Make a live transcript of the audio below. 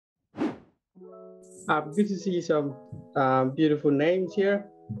Good to see some beautiful names here.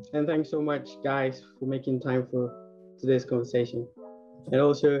 And thanks so much, guys, for making time for today's conversation. And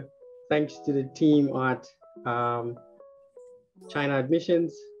also, thanks to the team at um, China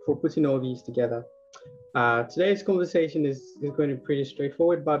Admissions for putting all these together. Today's conversation is going to be pretty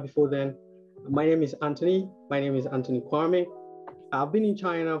straightforward. But before then, my name is Anthony. My name is Anthony Kwame. I've been in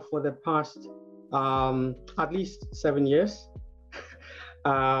China for the past at least 7 years.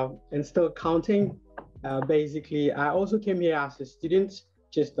 And still counting. Basically, I also came here as a student,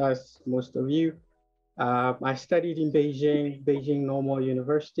 just as most of you. I studied in Beijing Normal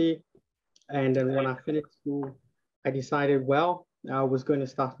University. And then when I finished school, I decided, well, I was going to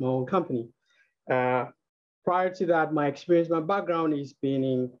start my own company. Uh, Prior to that, my background is being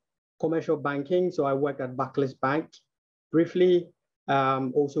in commercial banking. So I worked at Barclays Bank briefly,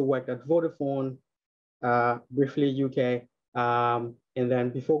 also worked at Vodafone, briefly UK, and then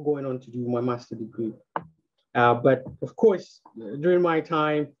before going on to do my master's degree. But of course, during my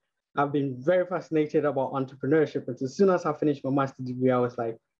time, I've been very fascinated about entrepreneurship. And as soon as I finished my master's degree, I was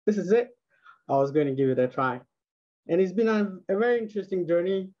like, this is it. I was going to give it a try. And it's been a very interesting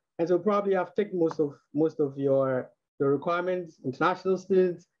journey. And so probably I've taken most of your requirements, international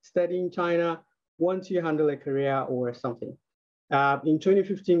students studying China, want to handle a career or something. In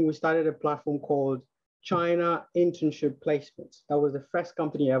 2015, we started a platform called China Internship Placements. That was the first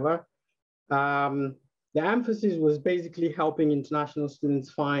company ever. The emphasis was basically helping international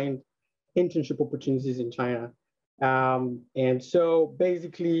students find internship opportunities in China. And so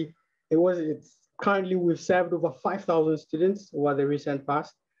basically, it's currently we've served over 5,000 students over the recent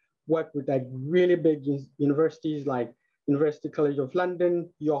past, worked with like really big universities like University College of London,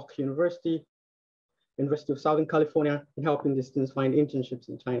 York University, University of Southern California, and helping the students find internships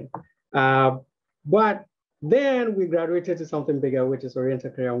in China. But then we graduated to something bigger, which is Oriental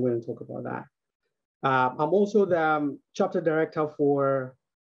Career. I'm going to talk about that. I'm also the chapter director for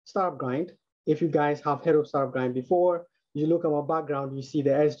Startup Grind. If you guys have heard of Startup Grind before, you look at my background, you see the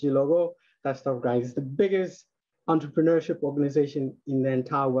SG logo. That's Startup Grind. It's the biggest entrepreneurship organization in the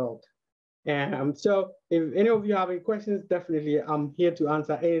entire world. And so if any of you have any questions, definitely I'm here to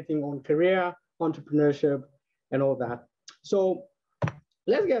answer anything on career, entrepreneurship, and all that. So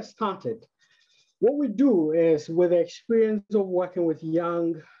let's get started. What we do is, with the experience of working with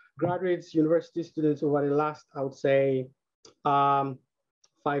young graduates, university students over the last, I would say, 5-6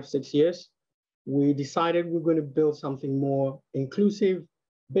 years, we decided we're going to build something more inclusive,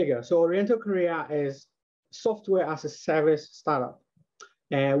 bigger. So Oriental Korea is software as a service startup,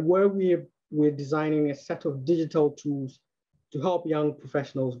 and where we're designing a set of digital tools to help young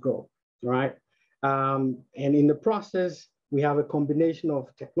professionals grow, right? And in the process, we have a combination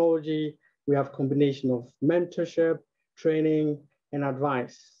of technology, we have a combination of mentorship, training, and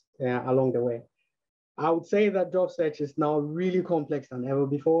advice along the way. I would say that job search is now really complex than ever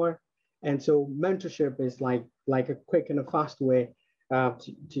before. And so mentorship is like a quick and a fast way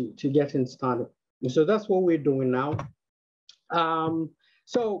to getting started. And so that's what we're doing now.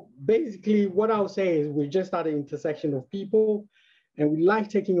 So basically what I'll say is we're just at the intersection of people, and we like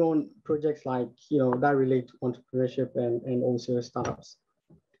taking on projects like, that relate to entrepreneurship and also startups.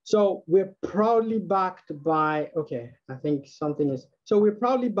 So we're proudly backed by, we're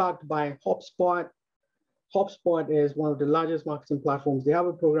proudly backed by HubSpot. HubSpot is one of the largest marketing platforms. They have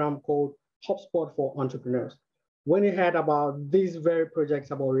a program called HubSpot for Entrepreneurs. When they heard about these very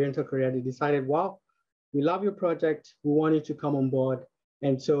projects about Oriental Career, they decided, wow, we love your project. We want you to come on board.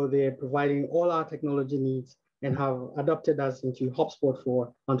 And so they're providing all our technology needs and have adopted us into HubSpot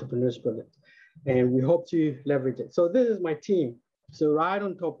for Entrepreneurs project. And we hope to leverage it. So this is my team. So right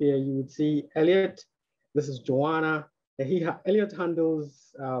on top here, you would see Elliot. This is Joanna. Elliot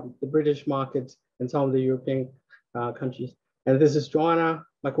handles the British market and some of the European countries. And this is Joanna,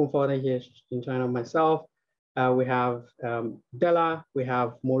 my co-founder here in China, myself. We have Della, we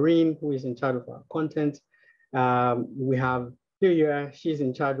have Maureen, who is in charge of our content. We have Lilia, she's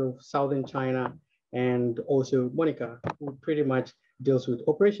in charge of Southern China, and also Monica, who pretty much deals with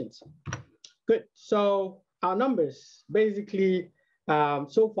operations. Good, so our numbers, basically,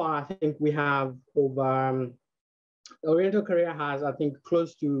 so far, I think we have over, Oriental Career has, I think,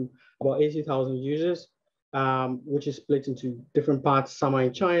 close to about 80,000 users, which is split into different parts. Some are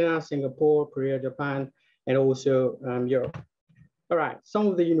in China, Singapore, Korea, Japan, and also Europe. All right, some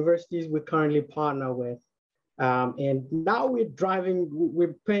of the universities we currently partner with. And now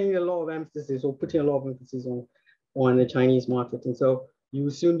we're paying a lot of emphasis or putting a lot of emphasis on the Chinese market. And so you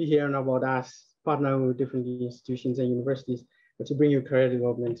will soon be hearing about us partnering with different institutions and universities to bring you career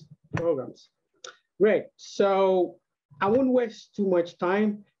development programs. Great, so I won't waste too much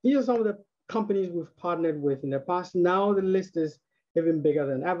time. These are some of the companies we've partnered with in the past. Now the list is even bigger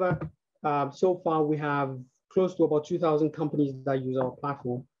than ever. So far, we have close to about 2,000 companies that use our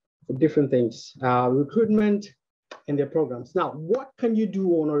platform for different things, recruitment and their programs. Now, what can you do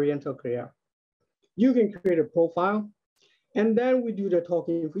on Oriental Career? You can create a profile, and then we do the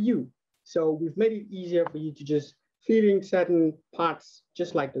talking for you. So we've made it easier for you to just fill in certain parts,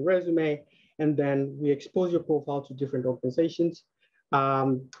 just like the resume, and then we expose your profile to different organizations.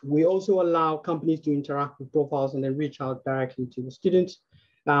 We also allow companies to interact with profiles and then reach out directly to the students.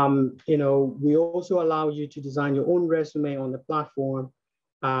 We also allow you to design your own resume on the platform.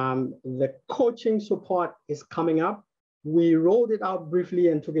 The coaching support is coming up. We rolled it out briefly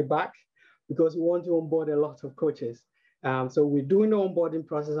and took it back because we want to onboard a lot of coaches. So we're doing the onboarding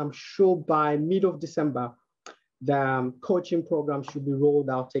process. I'm sure by mid of December, the coaching program should be rolled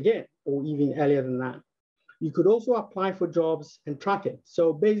out again, or even earlier than that. You could also apply for jobs and track it.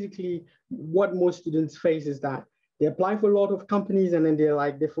 So basically, what most students face is that they apply for a lot of companies and then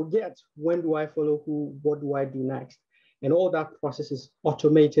they forget, when do I follow who, what do I do next? And all that process is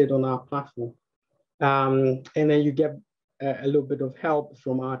automated on our platform. And then you get a little bit of help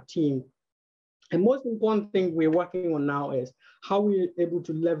from our team. And most important thing we're working on now is how we're able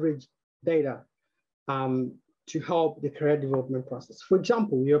to leverage data to help the career development process. For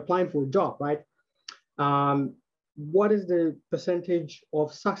example, you're applying for a job, right? What is the percentage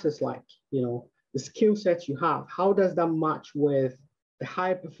of success like? The skill sets you have, how does that match with the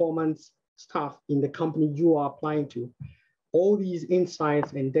high performance staff in the company you are applying to? All these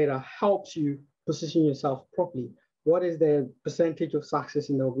insights and data helps you position yourself properly. What is the percentage of success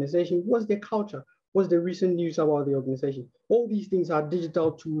in the organization? What's their culture? What's the recent news about the organization? All these things are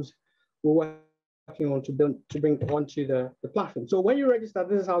digital tools we're working on to bring onto the platform. So when you register,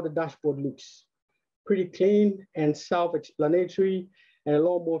 this is how the dashboard looks. Pretty clean and self-explanatory, and a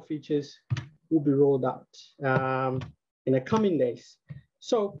lot more features will be rolled out in the coming days.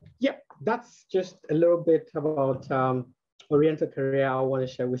 So yeah, that's just a little bit about Oriental Career I want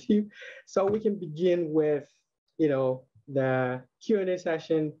to share with you. So we can begin with, the Q&A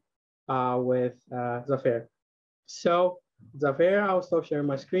session with Zafir. So Zafir, I'll stop sharing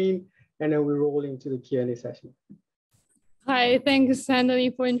my screen and then we roll into the Q&A session. Hi, thanks Anthony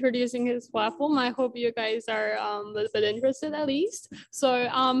for introducing his platform. I hope you guys are a little bit interested at least. So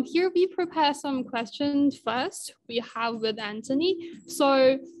here we prepare some questions first we have with Anthony.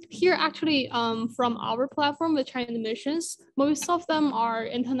 So here actually from our platform with China Admissions, most of them are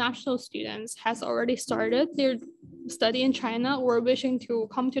international students has already started their study in China or wishing to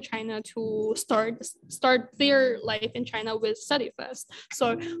come to China to start their life in China with study first.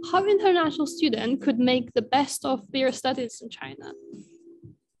 So how international student could make the best of their studies in China?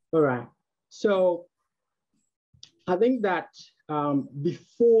 All right. So I think that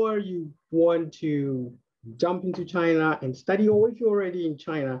before you want to jump into China and study, or if you're already in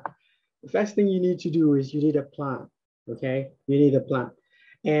China, the first thing you need to do is you need a plan, okay? You need a plan.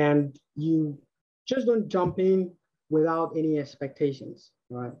 And you just don't jump in without any expectations,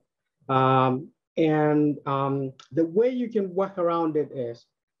 right? The way you can work around it is,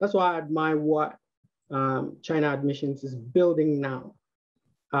 that's why I admire what China Admissions is building now.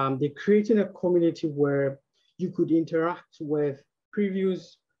 They're creating a community where you could interact with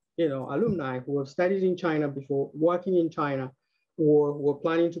previous, alumni who have studied in China before, working in China, or who are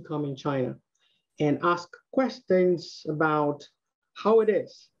planning to come in China, and ask questions about how it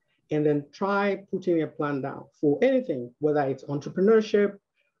is, and then try putting a plan down for anything, whether it's entrepreneurship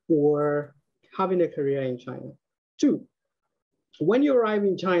or having a career in China. Two, when you arrive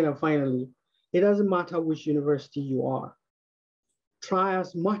in China, finally, it doesn't matter which university you are. Try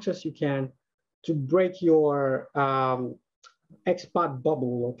as much as you can to break your expat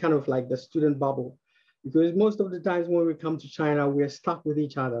bubble, or kind of like the student bubble. Because most of the times when we come to China, we're stuck with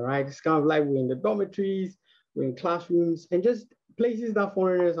each other, right? It's kind of like we're in the dormitories, we're in classrooms, and just places that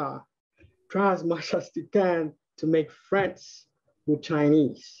foreigners are. Try as much as you can to make friends with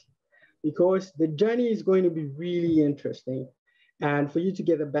Chinese, because the journey is going to be really interesting. And for you to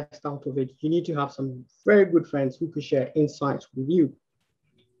get the best out of it, you need to have some very good friends who could share insights with you.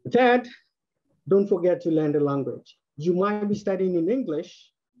 Third, don't forget to learn the language. You might be studying in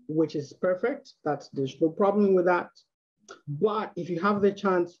English, which is perfect. There's no problem with that. But if you have the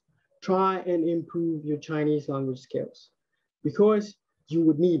chance, try and improve your Chinese language skills, because you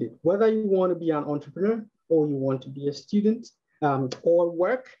would need it. Whether you want to be an entrepreneur or you want to be a student or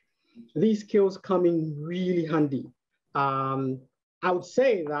work, these skills come in really handy. I would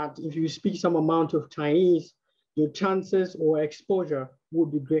say that if you speak some amount of Chinese, your chances or exposure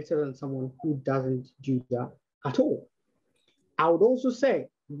would be greater than someone who doesn't do that at all. I would also say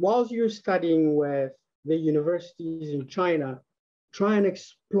whilst you're studying with the universities in China, try and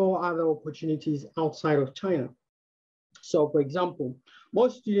explore other opportunities outside of China. So for example,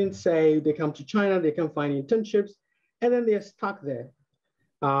 most students say they come to China, they can find internships, and then they're stuck there.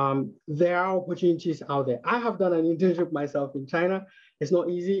 There are opportunities out there. I have done an internship myself in China. It's not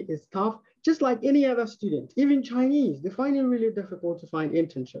easy, it's tough. Just like any other student, even Chinese, they find it really difficult to find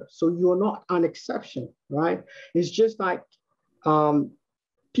internships. So you're not an exception, right? It's just like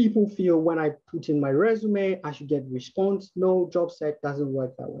people feel when I put in my resume, I should get response. No, job search doesn't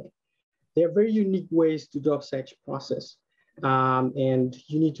work that way. There are very unique ways to job search process. And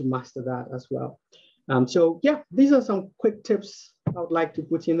you need to master that as well. So yeah, these are some quick tips I would like to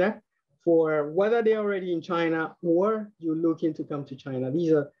put in there for whether they're already in China or you're looking to come to China.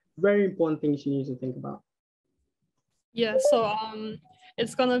 These are very important things you need to think about. Yeah, so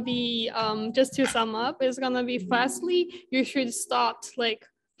it's gonna be, just to sum up, it's gonna be firstly, you should start like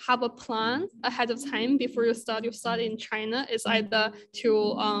have a plan ahead of time before you start your study in China. It's either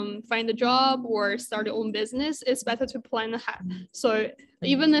to find a job or start your own business. It's better to plan ahead. So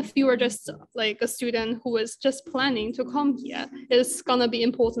even if you are just like a student who is just planning to come here, it's gonna be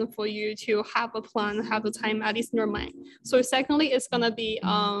important for you to have a plan, have the time at least in your mind. So secondly, it's gonna be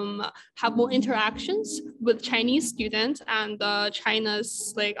have more interactions with Chinese students and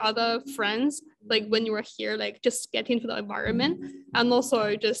China's like other friends. Like when you are here, like just get into the environment, and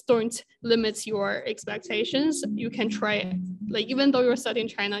also just don't limit your expectations. You can try, like even though you're studying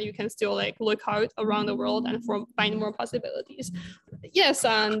China, you can still like look out around the world and find more possibilities. Yes,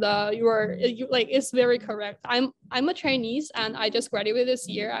 and you like it's very correct. I'm a Chinese and I just graduated this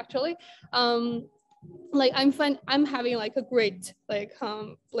year actually. Like I'm having like a great like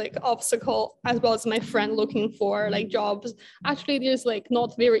obstacle as well as my friend looking for like jobs. Actually, it is like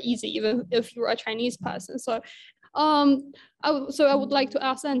not very easy even if you're a Chinese person. So I would like to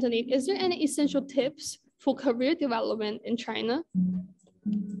ask Anthony, is there any essential tips for career development in China?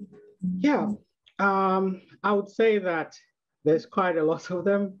 Yeah, I would say that there's quite a lot of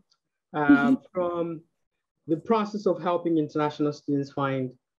them. From the process of helping international students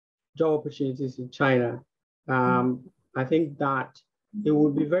find job opportunities in China, I think that it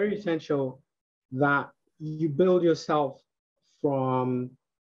would be very essential that you build yourself from,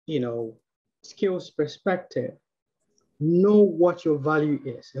 skills perspective, know what your value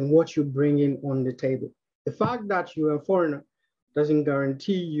is and what you're bringing on the table. The fact that you're a foreigner doesn't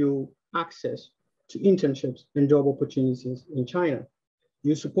guarantee you access to internships and job opportunities in China.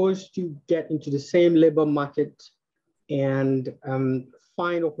 You're supposed to get into the same labor market and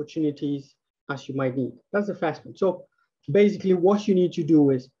find opportunities as you might need. That's the first one. So basically what you need to do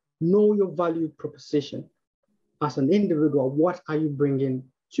is know your value proposition as an individual. What are you bringing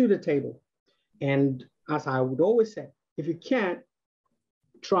to the table? And as I would always say, if you can't,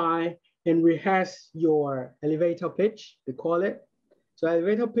 try and rehearse your elevator pitch, they call it. So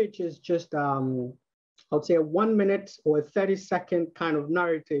elevator pitch is just, I would say a 1 minute or a 30-second kind of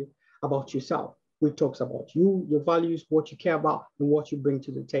narrative about yourself, which talks about you, your values, what you care about, and what you bring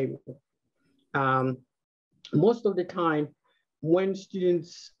to the table. Most of the time, when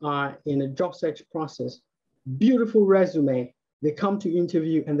students are in a job search process, beautiful resume, they come to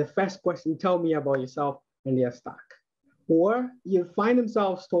interview and the first question, tell me about yourself, and they're stuck. Or you find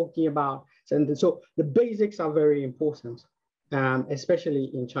themselves talking about, so the basics are very important,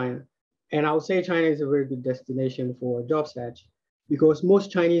 especially in China. And I would say China is a very good destination for job search because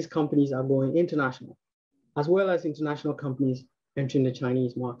most Chinese companies are going international, as well as international companies entering the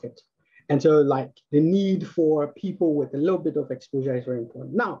Chinese market. And so like the need for people with a little bit of exposure is very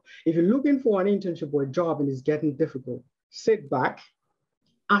important. Now, if you're looking for an internship or a job and it's getting difficult, sit back,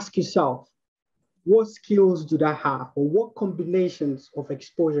 ask yourself, what skills do I have or what combinations of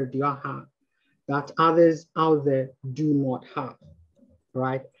exposure do I have that others out there do not have,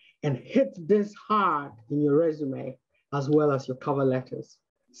 right? And hit this hard in your resume as well as your cover letters.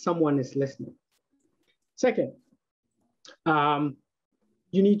 Someone is listening. Second,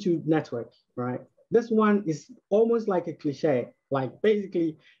 you need to network, right? This one is almost like a cliche. Like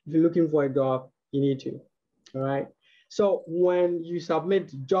basically, if you're looking for a job, you need to, all right? So when you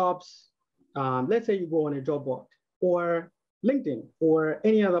submit jobs, let's say you go on a job board or LinkedIn or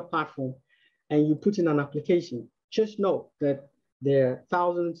any other platform and you put in an application, just know that there are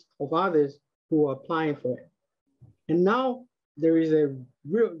thousands of others who are applying for it. And now there's a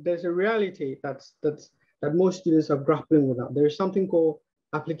reality that most students are grappling with now. There's something called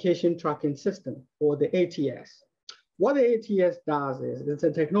application tracking system, or the ATS. What the ATS does is it's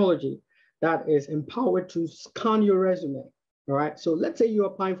a technology that is empowered to scan your resume, all right? So let's say you're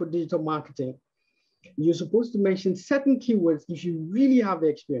applying for digital marketing you're supposed to mention certain keywords if you really have the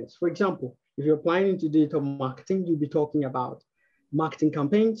experience. For example, if you're applying into digital marketing, you'll be talking about marketing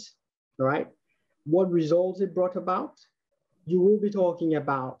campaigns, right? What results it brought about. You will be talking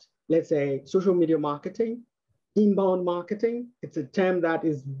about, let's say, social media marketing, inbound marketing. It's a term that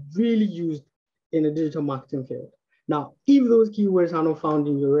is really used in the digital marketing field. Now, if those keywords are not found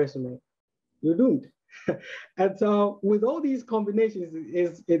in your resume, you're doomed. And so with all these combinations,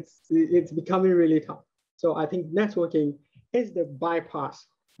 it's becoming really tough. So I think networking is the bypass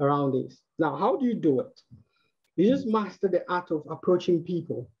around this. Now, how do you do it? You just master the art of approaching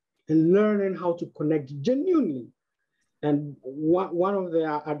people and learning how to connect genuinely. And one of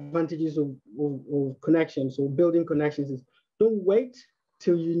the advantages of connections or building connections is don't wait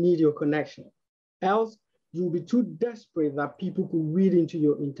till you need your connection. Else, you'll be too desperate that people could read into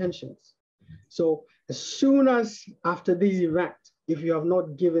your intentions. So as soon as after this event, if you have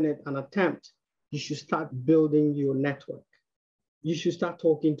not given it an attempt, you should start building your network. You should start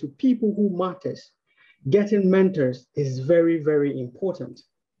talking to people who matters. Getting mentors is very, very important.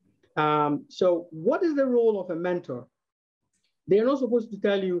 So what is the role of a mentor? They're not supposed to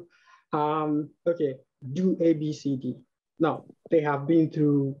tell you, okay, do A, B, C, D. No, they have been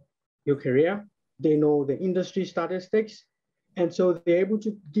through your career. They know the industry statistics. And so they're able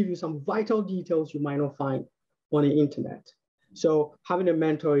to give you some vital details you might not find on the internet. So having a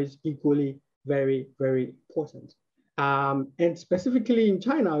mentor is equally very, very important. And specifically in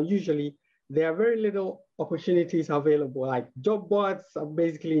China, usually there are very little opportunities available. Like job boards are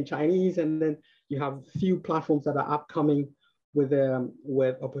basically in Chinese, and then you have few platforms that are upcoming with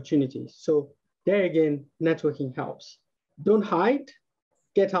opportunities. So there again, networking helps. Don't hide,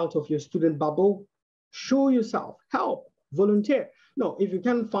 get out of your student bubble, show yourself, help, volunteer. No, if you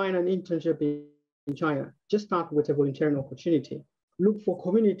can't find an internship in China, just start with a volunteering opportunity. Look for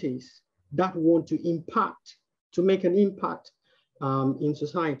communities that want to impact, to make an impact in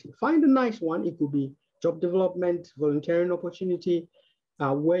society. Find a nice one. It could be job development, volunteering opportunity,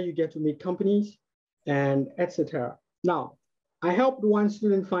 where you get to meet companies, and etc. Now, I helped one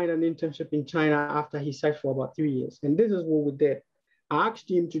student find an internship in China after he searched for about 3 years. And this is what we did. I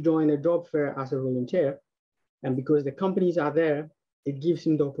asked him to join a job fair as a volunteer. And because the companies are there, it gives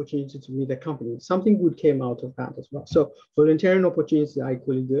him the opportunity to meet the company. Something good came out of that as well. So volunteering opportunities are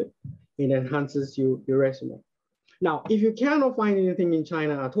equally good. It enhances your resume. Now, if you cannot find anything in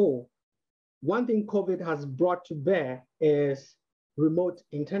China at all, one thing COVID has brought to bear is remote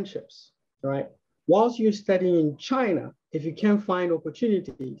internships, right? Whilst you're studying in China, if you can't find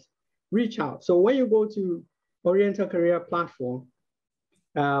opportunities, reach out. So when you go to Oriental Career Platform,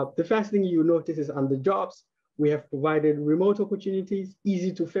 the first thing you notice is under jobs, we have provided remote opportunities,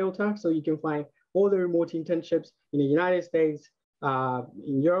 easy to filter, so you can find all the remote internships in the United States,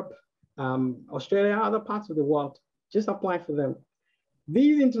 in Europe, Australia, other parts of the world. Just apply for them.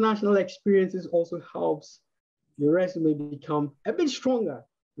 These international experiences also helps your resume become a bit stronger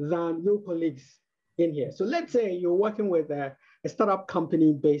than your colleagues in here. So let's say you're working with a startup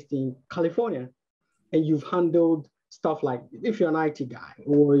company based in California, and you've handled stuff like, if you're an IT guy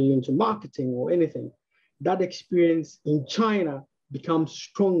or you're into marketing or anything, that experience in China becomes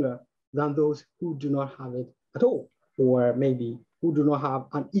stronger than those who do not have it at all, or maybe who do not have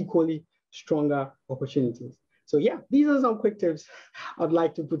an equally stronger opportunities. So yeah, these are some quick tips I'd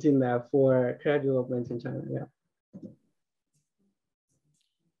like to put in there for career development in China. Yeah.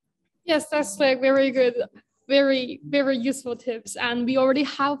 Yes, that's like very good, very, very useful tips. And we already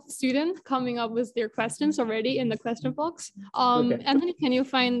have students coming up with their questions already in the question box. Okay. Anthony, can you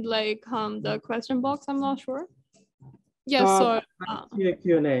find like the question box? I'm not sure. Yeah, so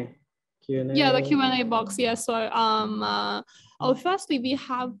Q&A. Yeah, the Q&A box. Yeah, so firstly we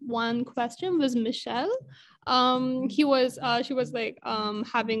have one question with Michelle. She was like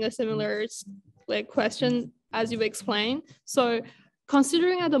having a similar like question as you explained. So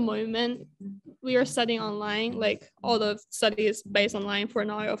considering at the moment we are studying online, like all the study is based online for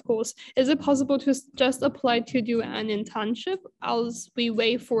now, of course, is it possible to just apply to do an internship as we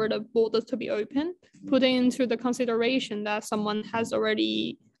wait for the borders to be open, putting into the consideration that someone has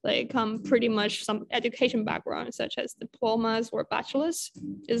already like pretty much some education background, such as diplomas or bachelors?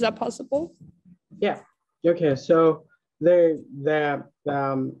 Is that possible? Yeah. Okay. So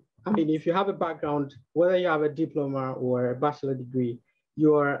I mean, if you have a background, whether you have a diploma or a bachelor degree,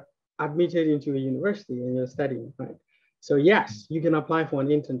 you are admitted into a university and you're studying, right? So yes, you can apply for an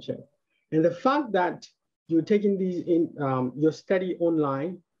internship. And the fact that you're taking these in your study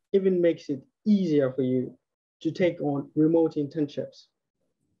online even makes it easier for you to take on remote internships.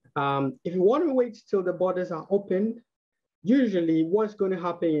 If you want to wait till the borders are opened, usually what's going to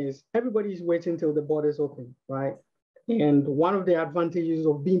happen is everybody's waiting till the borders open, right? And one of the advantages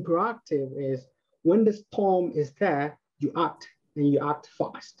of being proactive is when the storm is there, you act and you act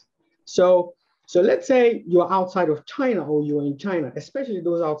fast. So, so let's say you're outside of China or you're in China, especially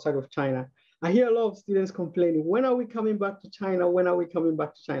those outside of China. I hear a lot of students complaining, when are we coming back to China? When are we coming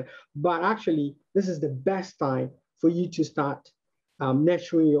back to China? But actually, this is the best time for you to start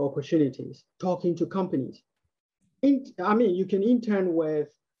nurturing your opportunities, talking to companies. You can intern with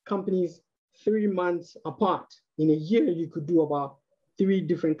companies 3 months apart. In a year, you could do about 3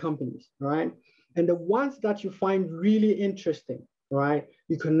 different companies, right? And the ones that you find really interesting, right,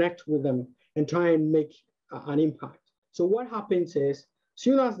 you connect with them and try and make an impact. So what happens is,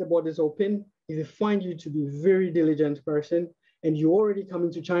 soon as the borders open, if they find you to be a very diligent person and you're already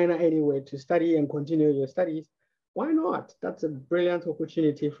coming to China anyway to study and continue your studies, why not? That's a brilliant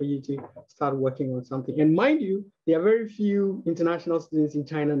opportunity for you to start working on something. And mind you, there are very few international students in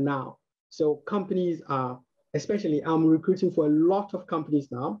China now. So companies are, especially I'm recruiting for a lot of companies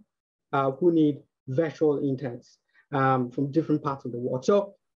now who need virtual interns from different parts of the world.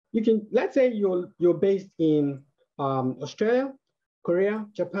 So you can, let's say you're based in Australia, Korea,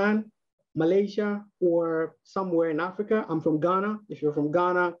 Japan, Malaysia, or somewhere in Africa. I'm from Ghana. If you're from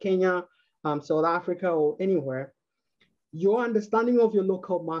Ghana, Kenya, South Africa, or anywhere, your understanding of your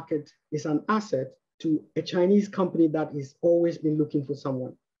local market is an asset to a Chinese company that is always been looking for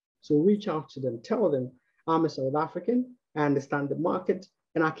someone. So reach out to them, tell them, I'm a South African, I understand the market,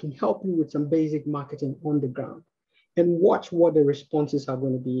 and I can help you with some basic marketing on the ground. And watch what the responses are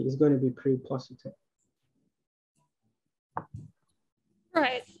going to be. It's going to be pretty positive.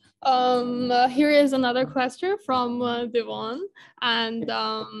 Right. Here is another question from Devon, and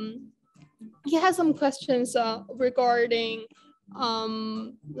he has some questions regarding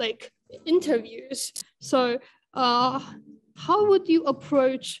like interviews. So how would you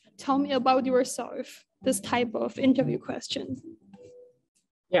approach tell me about yourself, this type of interview question?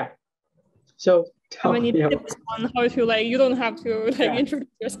 Yeah. So how many tips on how to, like, you don't have to like introduce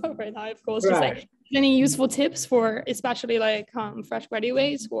yourself right now, of course, just like any useful tips for especially like fresh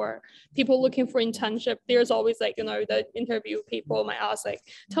graduates or people looking for internship. There's always like, you know, the interview people might ask like,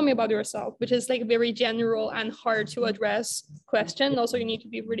 tell me about yourself, which is like very general and hard to address question. Also, you need to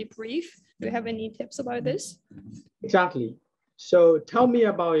be really brief. Do you have any tips about this? Exactly. So tell me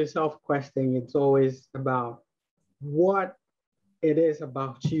about yourself question. It's always about what it is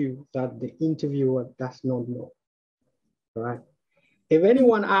about you that the interviewer does not know, right? If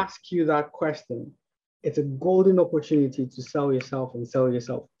anyone asks you that question, it's a golden opportunity to sell yourself and sell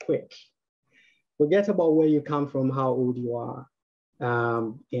yourself quick. Forget about where you come from, how old you are,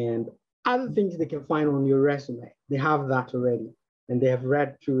 and other things they can find on your resume. They have that already, and they have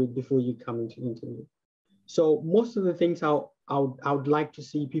read through it before you come into interview. So most of the things I would like to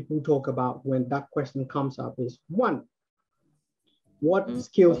see people talk about when that question comes up is, one, what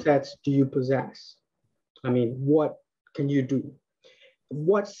skill sets do you possess? I mean, what can you do?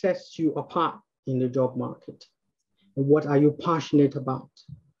 What sets you apart in the job market? And what are you passionate about?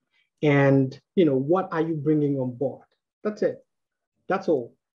 And, you know, what are you bringing on board? That's it. That's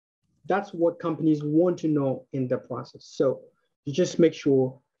all. That's what companies want to know in the process. So you just make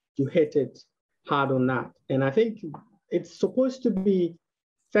sure you hit it hard on that. And I think it's supposed to be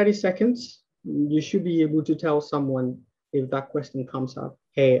 30 seconds. You should be able to tell someone, if that question comes up,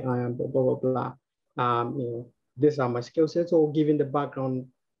 hey, I am blah, blah, blah, blah. You know, these are my skill sets, or given the background,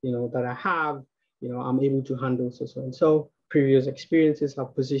 you know, that I have, you know, I'm able to handle so and so. Previous experiences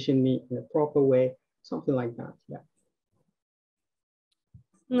have positioned me in a proper way, something like that. Yeah.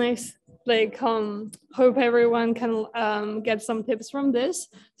 Nice. Like, hope everyone can get some tips from this.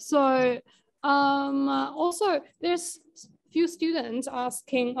 So, also there's few students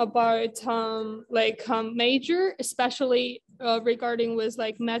asking about major, especially regarding with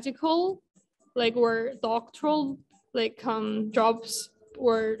like medical, like or doctoral, like jobs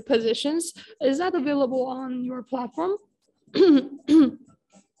or positions. Is that available on your platform? You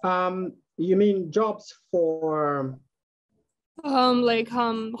mean jobs for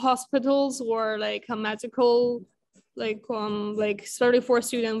hospitals or like a medical, like 34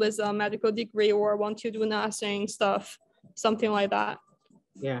 student with a medical degree or want to do nursing stuff, something like that?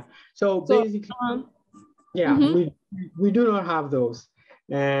 Yeah. So basically, we do not have those,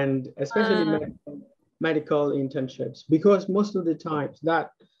 and especially medical internships, because most of the times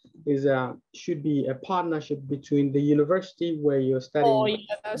that is should be a partnership between the university where you're studying. Oh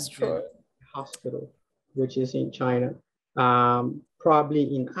yeah, that's true. Hospital, which is in China.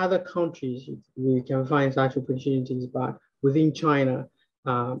 Probably in other countries we can find such opportunities, but within China,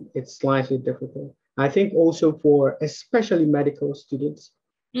 it's slightly difficult. I think also for especially medical students,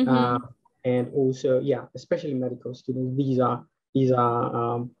 Mm-hmm. and also, yeah, especially medical students, these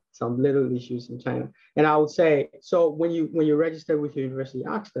are some little issues in China. And I would say, so when you register with your university,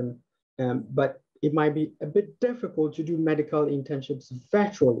 ask them, but it might be a bit difficult to do medical internships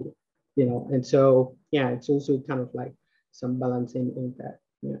virtually, and so yeah, it's also kind of like some balancing in that.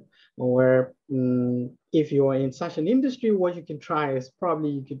 Yeah. Or if you're in such an industry, what you can try is probably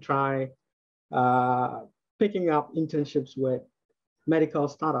you could try uh, picking up internships with medical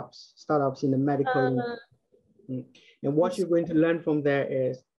startups in the medical industry. And what you're going to learn from there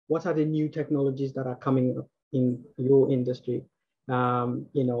is what are the new technologies that are coming up in your industry,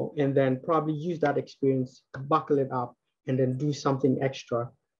 and then probably use that experience, buckle it up, and then do something extra.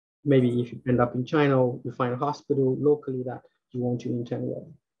 Maybe if you end up in China, you find a hospital locally that you want to intern with.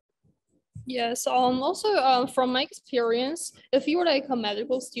 Yes, also from my experience, if you're like a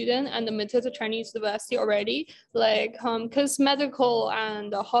medical student and admitted to Chinese university already, like because medical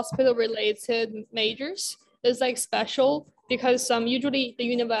and hospital related majors is like special because usually the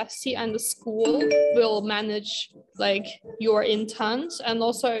university and the school will manage like your interns, and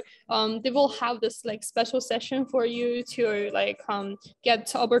also they will have this like special session for you to like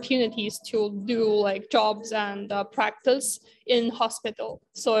get opportunities to do like jobs and practice in hospital.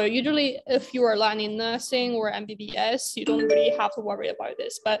 So usually if you are learning nursing or MBBS, you don't really have to worry about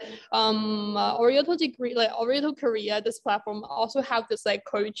this. But Oriental degree, like Oriental Korea, this platform also have this like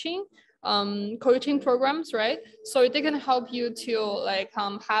coaching programs, right? So they can help you to like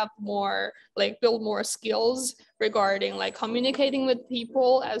have more like build more skills regarding like communicating with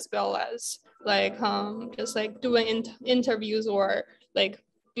people, as well as like just like doing interviews or like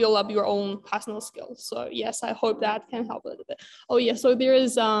build up your own personal skills. So yes, I hope that can help a little bit. Oh yeah, so there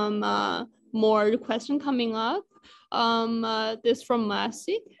is more question coming up. This from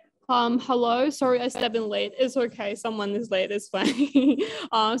Mercy. Hello, sorry I stepped in late. It's okay, someone is late, it's fine.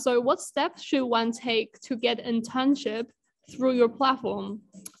 So what steps should one take to get internship through your platform?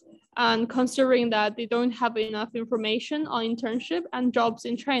 And considering that they don't have enough information on internship and jobs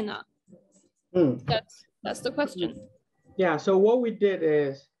in China. That's the question. Yeah, so what we did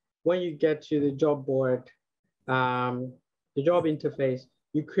is when you get to the job board, the job interface,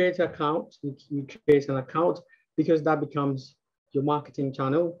 you create an account, you create an account because that becomes your marketing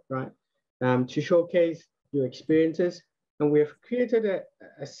channel, right? To showcase your experiences. And we have created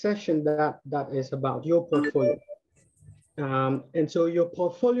a session that is about your portfolio. And so your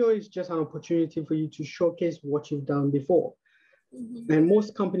portfolio is just an opportunity for you to showcase what you've done before. And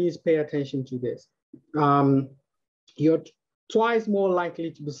most companies pay attention to this. You're twice more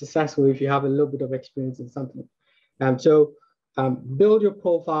likely to be successful if you have a little bit of experience in something. So build your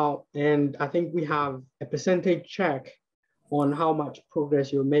profile, and I think we have a percentage check on how much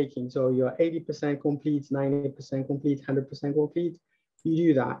progress you're making. So you're 80% complete, 90% complete, 100% complete, you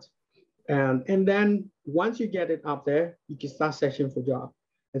do that. And then once you get it up there, you can start searching for jobs.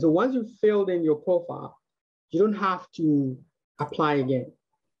 And so once you've filled in your profile, you don't have to apply again.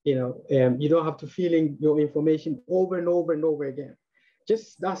 You don't have to fill in your information over and over and over again.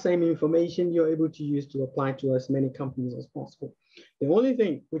 Just that same information you're able to use to apply to as many companies as possible. The only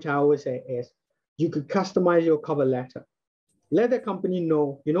thing which I always say is you could customize your cover letter. Let the company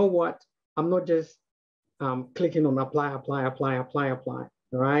know, you know what, I'm not just clicking on apply.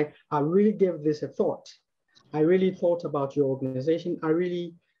 All right. I really gave this a thought. I really thought about your organization. I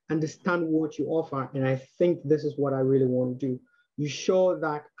really understand what you offer. And I think this is what I really want to do. You show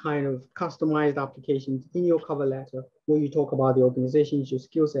that kind of customized applications in your cover letter when you talk about the organizations, your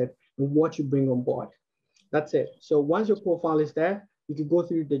skill set, and what you bring on board. That's it. So once your profile is there, you can go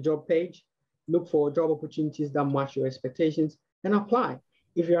through the job page, look for job opportunities that match your expectations, and apply.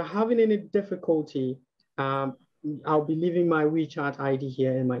 If you're having any difficulty, I'll be leaving my WeChat ID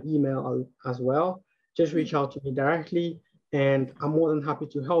here and my email as well. Just reach out to me directly, and I'm more than happy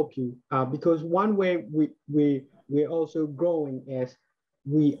to help you. Because one way we're also growing is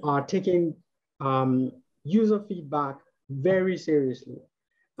we are taking user feedback very seriously.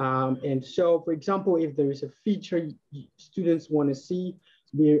 And so, for example, if there is a feature students want to see,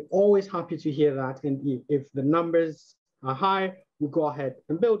 we're always happy to hear that. And if the numbers are high, we go ahead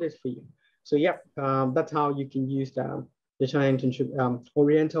and build this for you. So yeah, that's how you can use the China Internship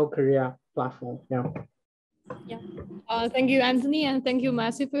Oriental Career Platform. Yeah. Yeah. Thank you, Anthony, and thank you,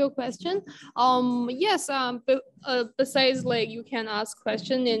 Mercy, for your question. Yes. Besides, like you can ask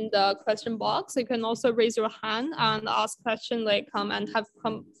question in the question box. You can also raise your hand and ask question, like and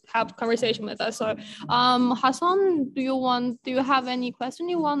have conversation with us. So, Hassan, do you have any question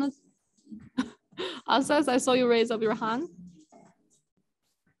you want to ask us? I saw you raise up your hand.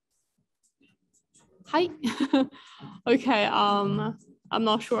 Hi. Okay. I'm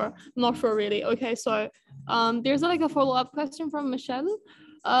not sure. I'm not sure really. Okay. So there's like a follow-up question from Michelle.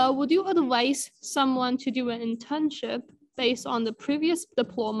 Would you advise someone to do an internship based on the previous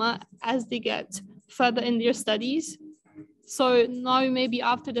diploma as they get further in their studies? So now maybe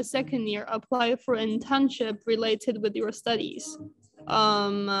after the second year, apply for an internship related with your studies.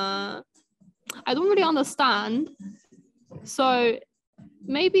 I don't really understand. So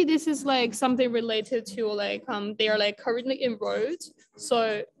maybe this is like something related to like they are like currently enrolled,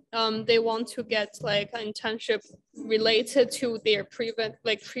 so they want to get like an internship related to their previous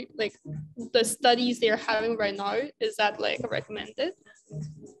like the studies they're having right now. Is that like recommended?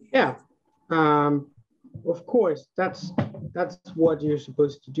 Yeah, of course, that's what you're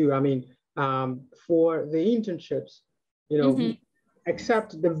supposed to do. I mean, for the internships, you know, Mm-hmm.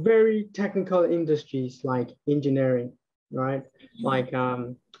 except the very technical industries like engineering, right? Like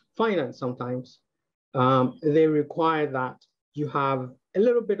finance sometimes, they require that you have a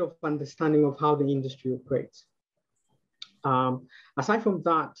little bit of understanding of how the industry operates. Aside from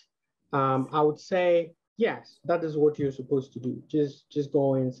that, I would say, yes, that is what you're supposed to do. Just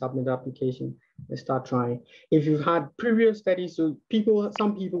go and submit the application and start trying. If you've had previous studies, so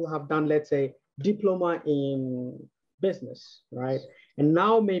some people have done, let's say, diploma in business, right? And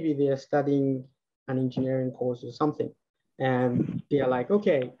now maybe they are studying an engineering course or something. And they are like,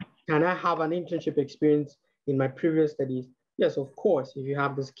 okay, can I have an internship experience in my previous studies? Yes, of course, if you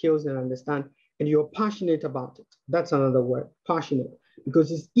have the skills and understand and you're passionate about it. That's another word, passionate,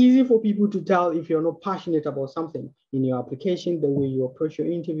 because it's easy for people to tell if you're not passionate about something in your application, the way you approach your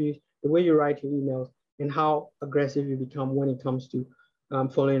interviews, the way you write your emails, and how aggressive you become when it comes to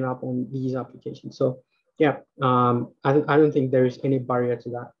following up on these applications. So yeah, I don't think there is any barrier to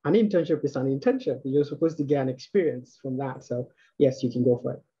that. An internship is an internship. You're supposed to get an experience from that. So yes, you can go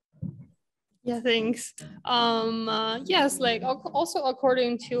for it. Yeah, thanks. Yes, like also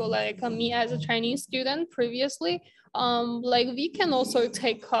according to like me as a Chinese student previously, like we can also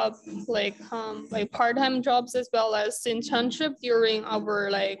take up like part-time jobs as well as internship during our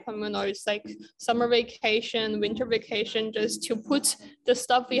like it's like summer vacation, winter vacation, just to put the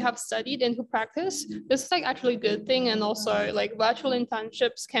stuff we have studied into practice. This is like actually a good thing, and also like virtual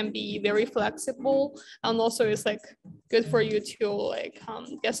internships can be very flexible, and also it's like good for you to like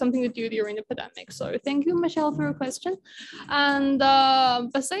get something to do during the pandemic. So thank you, Michelle, for your question. And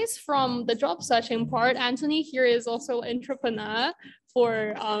besides from the job searching part, Anthony here is also an entrepreneur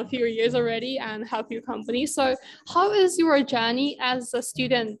for a few years already and have few companies. So how is your journey as a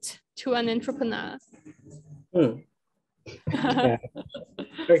student to an entrepreneur? Yeah.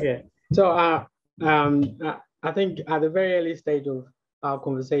 Okay. So I think at the very early stage of our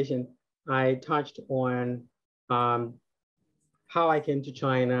conversation, I touched on how I came to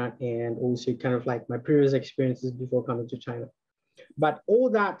China and also kind of like my previous experiences before coming to China. But all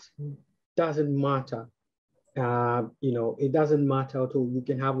that doesn't matter. It doesn't matter at all. You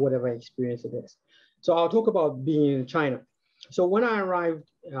can have whatever experience it is. So I'll talk about being in China. So when I arrived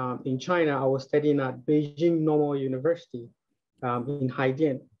in China, I was studying at Beijing Normal University in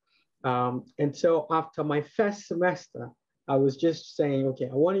Haidian. And so after my first semester, I was just saying, okay,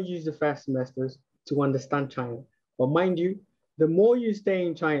 I want to use the first semesters to understand China. But mind you, the more you stay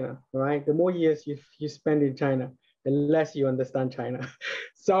in China, right, the more years you spend in China, the less you understand China.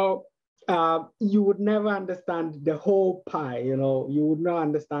 So you would never understand the whole pie, you would not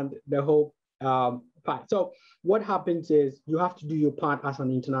understand the whole pie. So what happens is you have to do your part as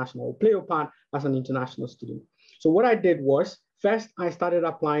an international, play your part as an international student. So what I did was, first, I started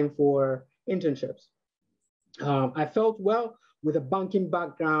applying for internships. I felt well with a banking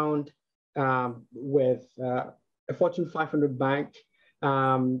background, with a Fortune 500 bank,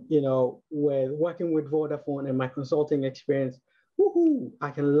 with working with Vodafone and my consulting experience. Woohoo!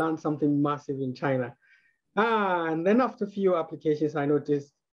 I can learn something massive in China. And then after a few applications, I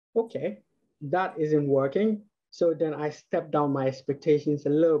noticed, okay, that isn't working. So then I stepped down my expectations a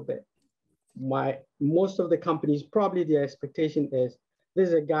little bit. Most of the companies, probably their expectation is, this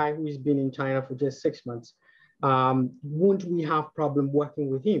is a guy who's been in China for just 6 months. Won't we have problem working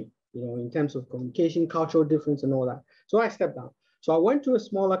with him, in terms of communication, cultural difference and all that. So I stepped down. So I went to a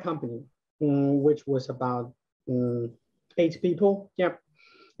smaller company, which was about 8 people. Yep.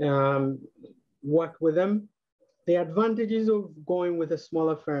 Worked with them. The advantages of going with a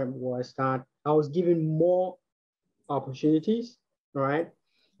smaller firm was that I was given more opportunities, all right?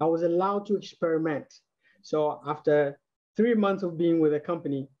 I was allowed to experiment. So after 3 months of being with a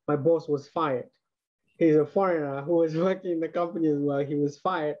company, my boss was fired. He's a foreigner who was working in the company as well. He was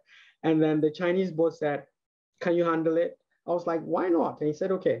fired. And then the Chinese boss said, can you handle it? I was like, why not? And he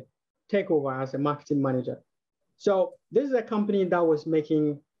said, okay, take over as a marketing manager. So this is a company that was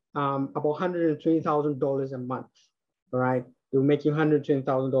making about $120,000 a month, all right? They were making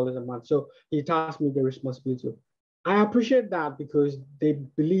 $120,000 a month. So he tasked me the responsibility. I appreciate that because they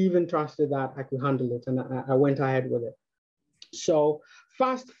believe and trusted that I could handle it, and I went ahead with it. So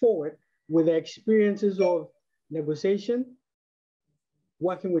fast forward with the experiences of negotiation,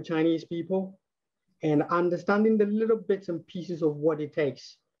 working with Chinese people, and understanding the little bits and pieces of what it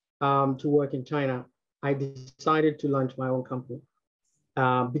takes to work in China, I decided to launch my own company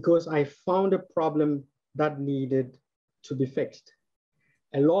because I found a problem that needed to be fixed.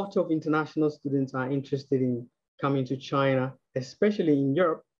 A lot of international students are interested in coming to China, especially in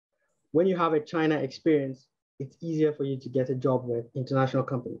Europe. When you have a China experience, it's easier for you to get a job with international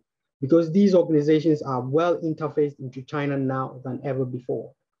companies because these organizations are well interfaced into China now than ever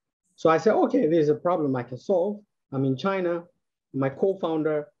before. So I said, okay, there's a problem I can solve. I'm in China. My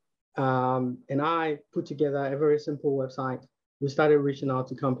co-founder and I put together a very simple website. We started reaching out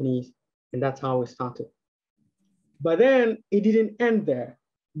to companies, and that's how it started. But then it didn't end there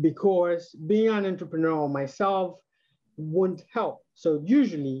because being an entrepreneur myself won't help. So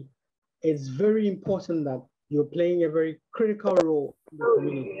usually it's very important that you're playing a very critical role in the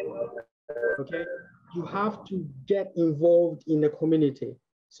community, okay? You have to get involved in the community.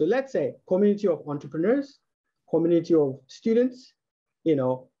 So let's say community of entrepreneurs, community of students, you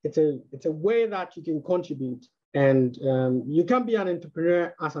know, it's a way that you can contribute. And you can't be an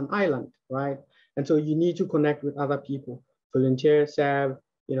entrepreneur as an island, right? And so you need to connect with other people, volunteer, serve,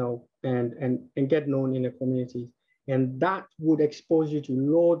 you know, and get known in the community. And that would expose you to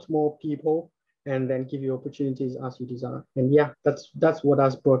loads more people and then give you opportunities as you desire. And yeah, that's what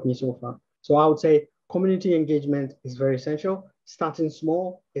has brought me so far. So I would say community engagement is very essential. Starting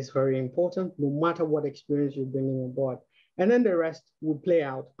small is very important, no matter what experience you're bringing on board. And then the rest will play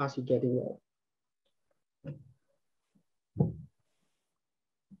out as you get involved.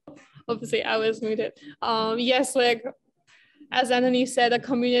 Obviously, I was muted. Yes, like as Anthony said, a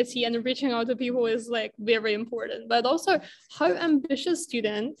community and reaching out to people is like very important, but also how ambitious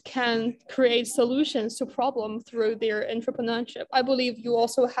students can create solutions to problems through their entrepreneurship. I believe you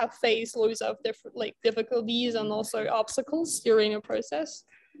also have faced loads of different like difficulties and also obstacles during a process.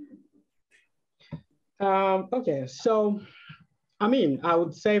 Okay, so I mean, I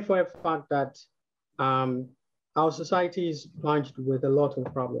would say for a fact that our society is plunged with a lot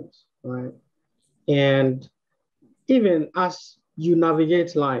of problems, right? And even as you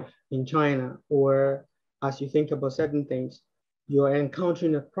navigate life in China, or as you think about certain things, you're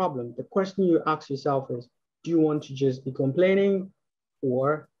encountering a problem. The question you ask yourself is, do you want to just be complaining,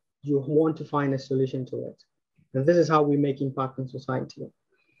 or you want to find a solution to it? And this is how we make impact in society.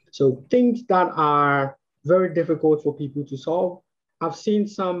 So things that are very difficult for people to solve. I've seen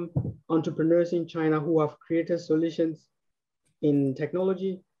some entrepreneurs in China who have created solutions in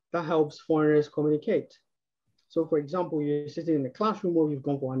technology that helps foreigners communicate. So for example, you're sitting in a classroom or you've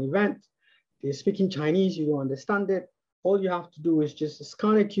gone for an event, they're speaking Chinese, you don't understand it. All you have to do is just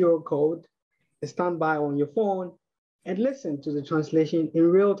scan a QR code, stand by on your phone, and listen to the translation in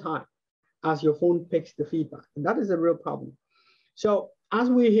real time as your phone picks the feedback. And that is a real problem. So as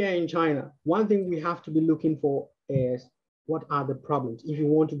we're here in China, one thing we have to be looking for is what are the problems? If you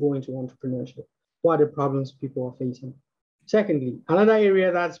want to go into entrepreneurship, what are the problems people are facing? Secondly, another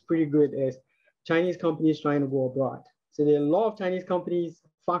area that's pretty good is Chinese companies trying to go abroad. So there are a lot of Chinese companies,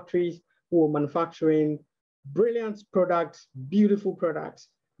 factories who are manufacturing brilliant products, beautiful products,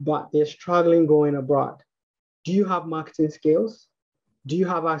 but they're struggling going abroad. Do you have marketing skills? Do you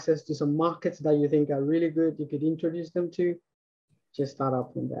have access to some markets that you think are really good you could introduce them to? Just start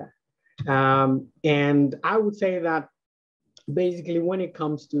up from there. And I would say that basically when it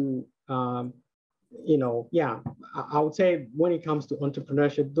comes to, you know, yeah, I would say when it comes to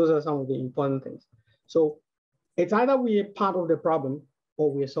entrepreneurship, those are some of the important things. So it's either we're part of the problem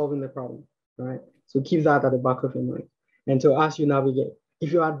or we're solving the problem, right? So keep that at the back of your mind. And so as you navigate,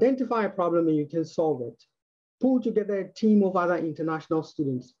 if you identify a problem and you can solve it, pull together a team of other international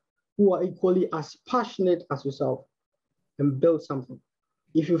students who are equally as passionate as yourself and build something.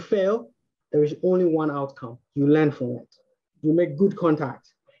 If you fail, there is only one outcome. You learn from it. You make good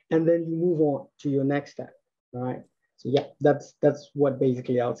contacts, and then you move on to your next step, right? So yeah, that's what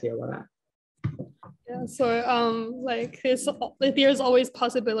basically I'll say about that. Yeah, so like there's always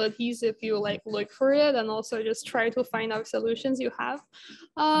possibilities if you like look for it and also just try to find out solutions you have.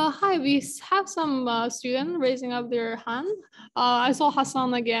 Hi, we have some student raising up their hand. I saw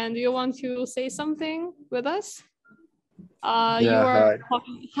Hassan again. Do you want to say something with us? You are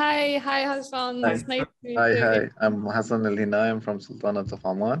hi Hassan. Hi. It's nice to meet Hi, you. hi. I'm Hassan Alina. I'm from Sultanate of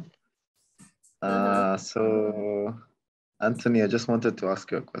Oman. So Anthony, I just wanted to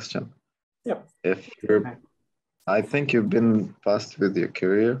ask you a question. Yep. If you're, I think you've been fast with your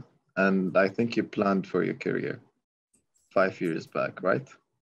career, and I think you planned for your career 5 years back, right?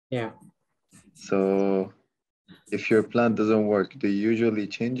 Yeah. So if your plan doesn't work, do you usually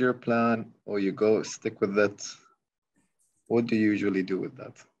change your plan or you go stick with that? What do you usually do with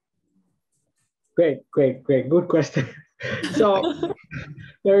that? Great. Good question. So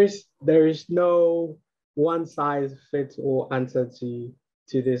there is no one size fits all answer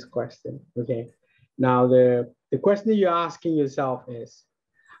to this question. Okay. Now the question you're asking yourself is,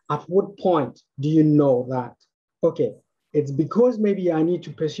 at what point do you know that, okay, it's because maybe I need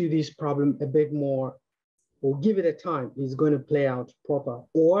to pursue this problem a bit more or give it a time, it's going to play out proper,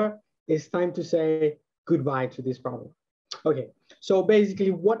 or it's time to say goodbye to this problem. Okay, so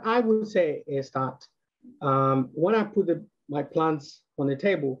basically what I would say is that when I put my plans on the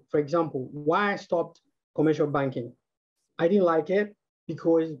table, for example, why I stopped commercial banking, I didn't like it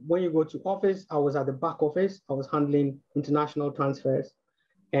because when you go to office, I was at the back office, I was handling international transfers,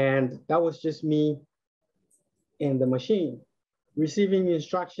 and that was just me in the machine, receiving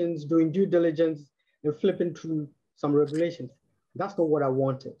instructions, doing due diligence, and flipping through some regulations. That's not what I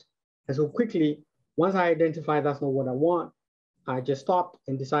wanted. And so quickly, once I identified that's not what I want, I just stopped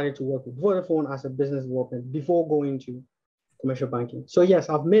and decided to work with Vodafone as a business development before going to commercial banking. So yes,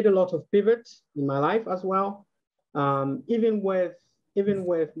 I've made a lot of pivots in my life as well. Even with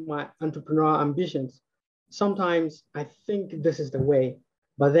my entrepreneurial ambitions, sometimes I think this is the way,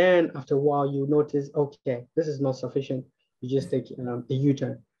 but then after a while you notice, okay, this is not sufficient. You just take a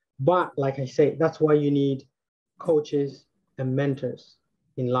U-turn. But like I say, that's why you need coaches and mentors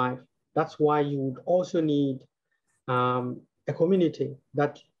in life. That's why you would also need a community,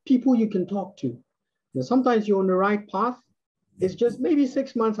 that people you can talk to. Now, sometimes you're on the right path, it's just maybe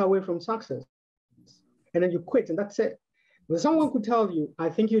 6 months away from success, and then you quit and that's it. But someone could tell you, I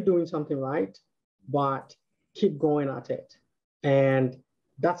think you're doing something right, but keep going at it. And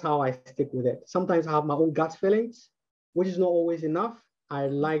that's how I stick with it. Sometimes I have my own gut feelings, which is not always enough. I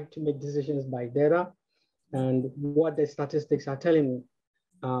like to make decisions by data and what the statistics are telling me.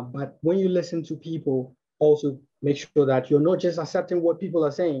 But when you listen to people, also make sure that you're not just accepting what people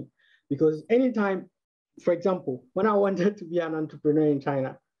are saying. Because anytime, for example, when I wanted to be an entrepreneur in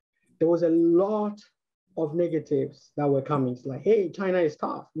China, there was a lot of negatives that were coming. It's like, hey, China is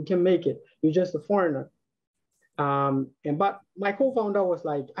tough. You can make it. You're just a foreigner. But my co-founder was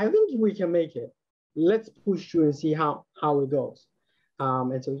like, I think we can make it. Let's push through and see how it goes.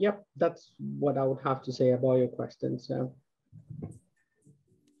 And so, yep, that's what I would have to say about your question. So,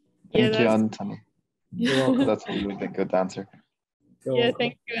 thank you, Anthony. You're welcome. That's a really good answer. Yeah,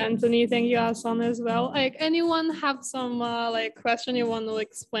 thank you, Anthony. Thank you, Hassan, as well. Like, anyone have some like question you want to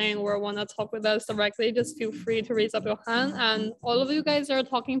explain or want to talk with us directly, just feel free to raise up your hand. And all of you guys are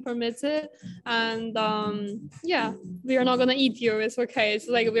talking permitted. And yeah, we are not gonna eat you. It's okay. It's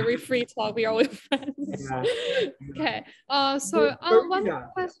like a very free talk. We are all friends. Yeah. Okay. So one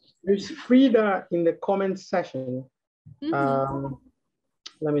question. There's Frida in the comment section.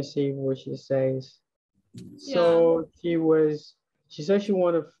 Let me see what she says. So she said she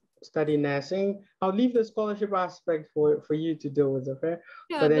wanted to study nursing. I'll leave the scholarship aspect for you to deal with, okay?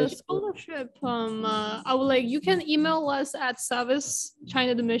 Yeah, but the scholarship, I would like, you can email us at Service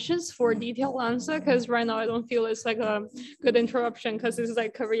China Admissions for a detailed answer, because right now I don't feel it's like a good interruption because this is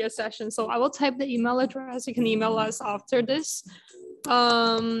like career session. So I will type the email address. You can email us after this.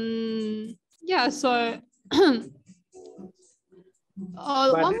 Yeah, so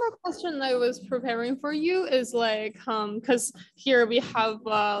one more question I was preparing for you is like, because here we have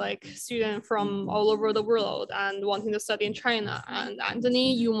like students from all over the world and wanting to study in China. And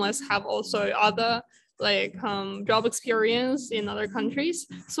Anthony, you must have also other like job experience in other countries.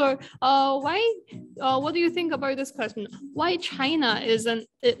 So what do you think about this question? Why China is an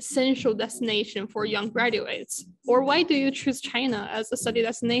essential destination for young graduates? Or why do you choose China as a study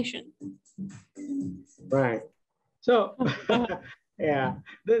destination? Right. So yeah,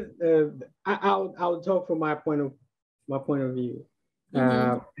 I'll talk from my point of view,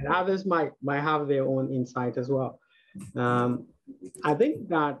 and others might have their own insight as well. I think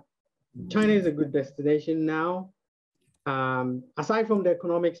that China is a good destination now, aside from the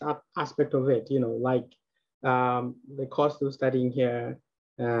economics aspect of it. Like the cost of studying here,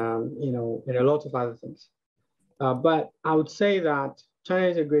 and a lot of other things. But I would say that China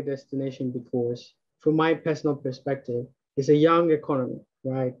is a great destination because, from my personal perspective, it's a young economy,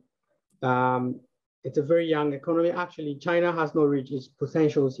 right? It's a very young economy. Actually, China has not reached its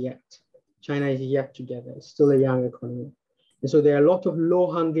potentials yet. China is yet to get there. It's still a young economy. And so there are a lot of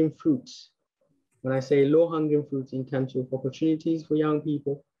low-hanging fruits when I say low-hanging fruits in terms of opportunities for young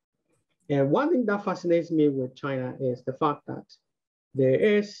people. And one thing that fascinates me with China is the fact that there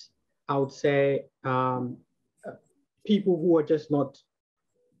is, I would say, people who are just not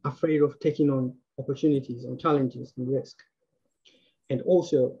afraid of taking on opportunities and challenges and risk. And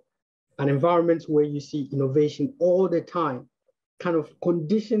also an environment where you see innovation all the time kind of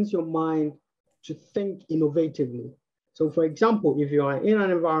conditions your mind to think innovatively. So for example, if you are in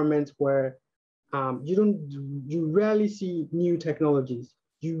an environment where you rarely see new technologies,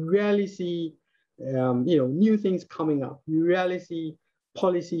 you rarely see new things coming up, you rarely see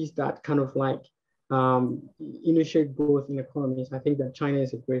policies that kind of like initiate growth in economies, I think that China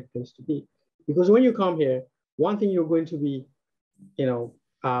is a great place to be. Because when you come here, one thing you're going to be,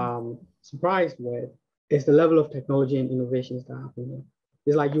 surprised with is the level of technology and innovations that happen here.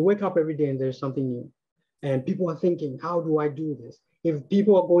 It's like you wake up every day and there's something new. And people are thinking, how do I do this? If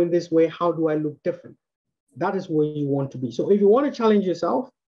people are going this way, how do I look different? That is where you want to be. So if you want to challenge yourself,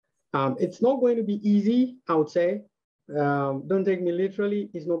 it's not going to be easy, I would say. Don't take me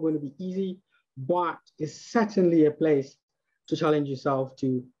literally, it's not going to be easy, but it's certainly a place to challenge yourself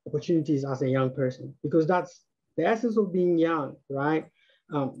to opportunities as a young person, because that's the essence of being young, right?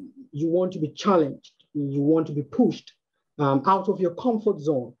 You want to be challenged, you want to be pushed out of your comfort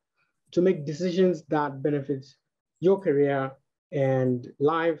zone to make decisions that benefit your career and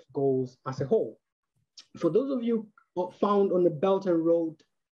life goals as a whole. For those of you found on the Belt and Road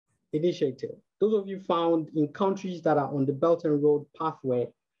Initiative, those of you found in countries that are on the Belt and Road pathway,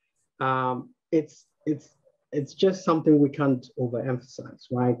 it's just something we can't overemphasize,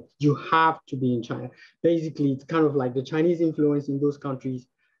 right? You have to be in China. Basically, it's kind of like the Chinese influence in those countries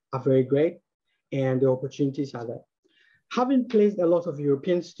are very great and the opportunities are there. Having placed a lot of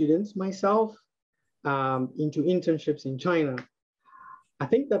European students myself into internships in China, I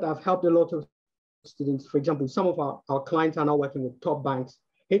think that I've helped a lot of students. For example, some of our clients are now working with top banks,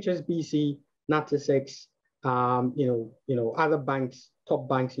 HSBC, Natixis, other banks, top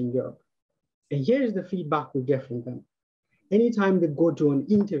banks in Europe. And here's the feedback we get from them. Anytime they go to an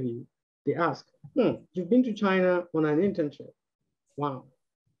interview, they ask, you've been to China on an internship. Wow,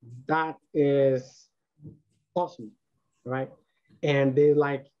 that is awesome, right? And they're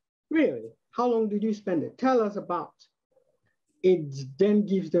like, really? How long did you spend it? Tell us about. It then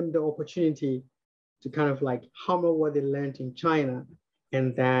gives them the opportunity to kind of like hammer what they learned in China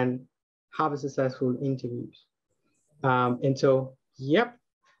and then have a successful interviews. And so, yep,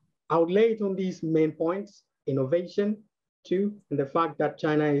 I would lay it on these main points: innovation, two, and the fact that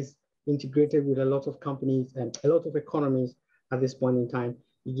China is integrated with a lot of companies and a lot of economies at this point in time.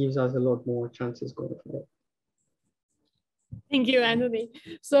 It gives us a lot more chances going forward. Thank you, Anthony.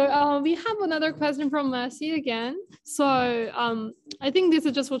 So we have another question from Mercy again. So I think this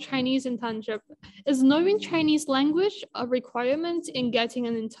is just for Chinese internship. Is knowing Chinese language a requirement in getting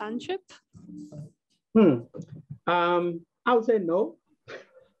an internship? I would say no.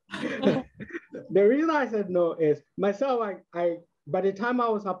 The reason I said no is myself, I by the time I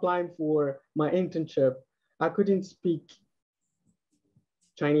was applying for my internship, I couldn't speak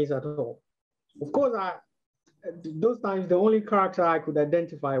Chinese at all. Of course, those times, the only character I could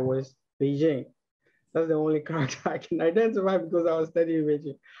identify was Beijing. That's the only character I can identify because I was studying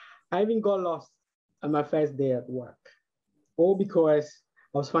Beijing. I even got lost on my first day at work, all because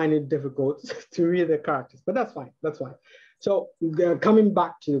I was finding it difficult to read the characters, but that's fine, that's fine. So coming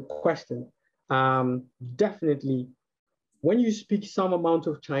back to the question, definitely, when you speak some amount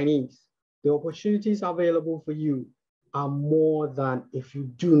of Chinese, the opportunities available for you are more than if you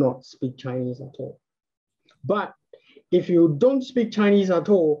do not speak Chinese at all. But if you don't speak Chinese at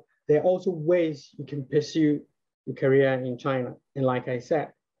all, there are also ways you can pursue your career in China. And like I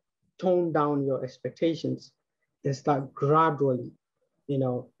said, tone down your expectations and start gradually,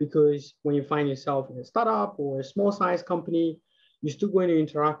 because when you find yourself in a startup or a small size company, you're still going to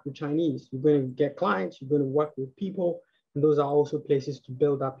interact with Chinese. You're going to get clients, you're going to work with people, and those are also places to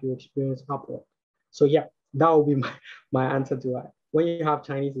build up your experience upward. So yeah, that will be my answer to that. When you have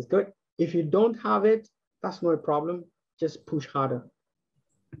Chinese, it's good. If you don't have it, that's not a problem. Just push harder.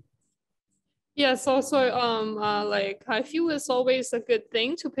 Yes, also I feel it's always a good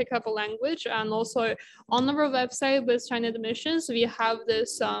thing to pick up a language, and also on our website with China Admissions, we have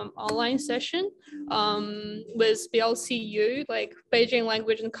this online session with BLCU, like Beijing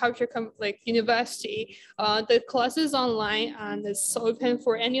Language and Culture University. The class is online and it's open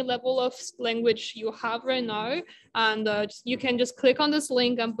for any level of language you have right now, and you can just click on this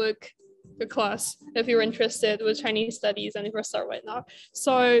link and book the class if you're interested with Chinese studies and if you're start right now.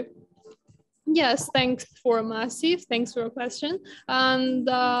 So Yes, thanks for Massive. Thanks for your question. And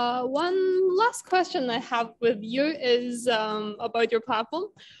one last question I have with you is about your platform.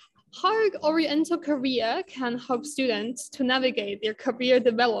 How Oriental Korea can help students to navigate their career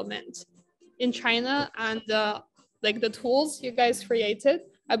development in China, and like the tools you guys created?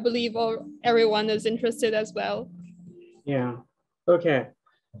 I believe everyone is interested as well. Yeah. Okay.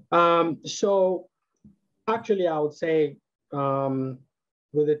 So actually, I would say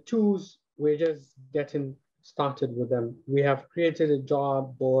with the tools, we're just getting started with them. We have created a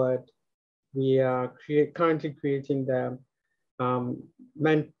job board. We are currently creating the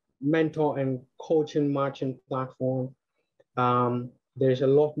mentor and coaching matching platform. There's a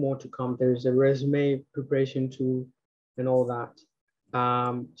lot more to come. There's a resume preparation tool and all that.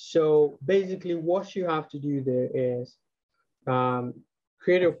 So basically what you have to do there is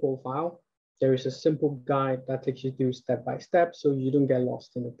create a profile. There is a simple guide that takes you through step by step so you don't get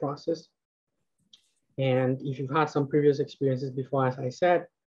lost in the process. And if you've had some previous experiences before, as I said,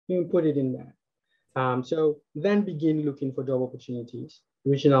 you can put it in there. So then begin looking for job opportunities,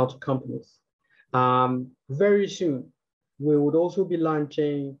 reaching out to companies. Very soon, we would also be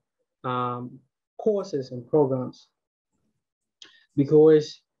launching courses and programs,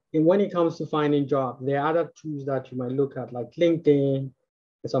 because when it comes to finding jobs, there are other tools that you might look at, like LinkedIn,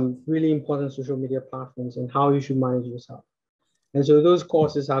 and some really important social media platforms, and how you should manage yourself. And so those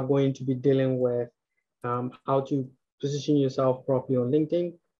courses are going to be dealing with how to position yourself properly on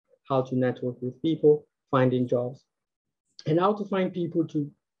LinkedIn, how to network with people, finding jobs, and how to find people to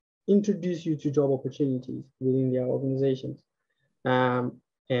introduce you to job opportunities within their organizations.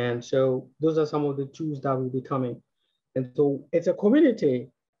 And so those are some of the tools that will be coming. And so it's a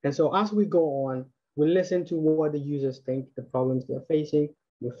community. And so as we go on, we listen to what the users think, the problems they're facing,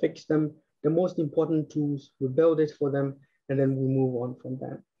 we fix them, the most important tools, we build it for them, and then we move on from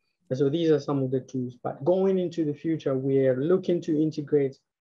there. And so these are some of the tools. But going into the future, we're looking to integrate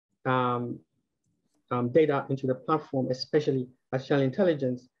data into the platform, especially artificial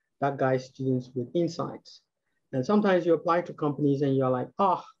intelligence that guides students with insights. And sometimes you apply to companies and you're like,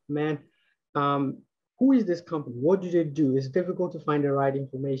 oh man, who is this company? What do they do? It's difficult to find the right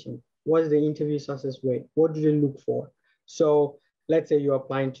information. What is the interview success rate? What do they look for? So let's say you're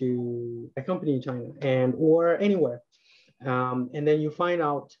applying to a company in China or anywhere. And then you find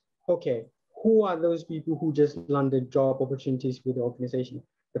out, okay, who are those people who just landed job opportunities with the organization?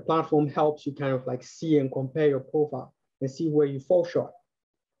 The platform helps you kind of like see and compare your profile and see where you fall short.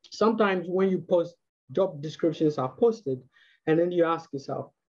 Sometimes when you post, job descriptions are posted, and then you ask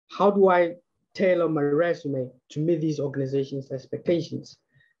yourself, how do I tailor my resume to meet these organizations' expectations?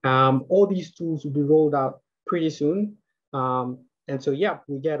 All these tools will be rolled out pretty soon. And so, yeah,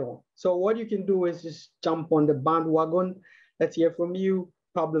 we get on. So what you can do is just jump on the bandwagon. Let's hear from you,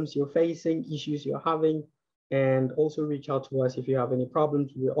 problems you're facing, issues you're having, and also reach out to us if you have any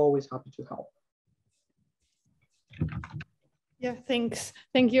problems. We're always happy to help. Yeah, thanks.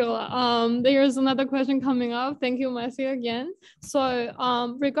 Thank you. There's another question coming up. Thank you, Messi, again. So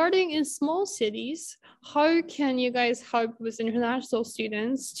regarding in small cities, how can you guys help with international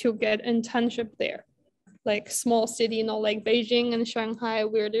students to get internship there? Like small city, not like Beijing and Shanghai,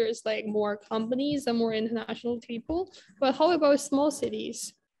 where there's like more companies and more international people. But how about small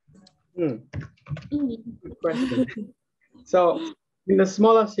cities? Good question. So in the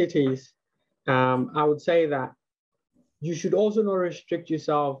smaller cities, I would say that you should also not restrict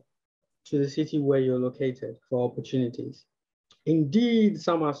yourself to the city where you're located for opportunities. Indeed,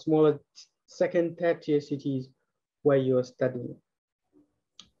 some are smaller second, third tier cities where you're studying.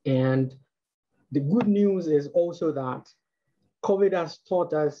 And the good news is also that COVID has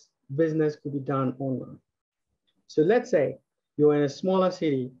taught us business could be done online. So let's say you're in a smaller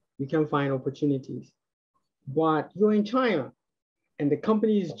city, you can find opportunities, but you're in China and the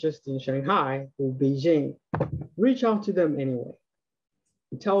company is just in Shanghai or Beijing. Reach out to them anyway.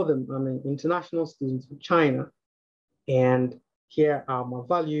 Tell them I'm an international student from China, and here are my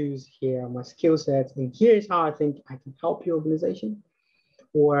values, here are my skill sets, and here's how I think I can help your organization,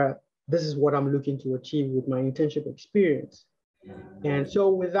 or this is what I'm looking to achieve with my internship experience. And so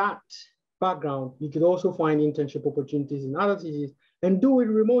with that background, you could also find internship opportunities in other cities and do it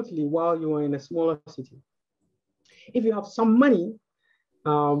remotely while you are in a smaller city. If you have some money,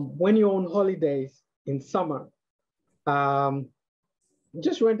 when you're on holidays in summer,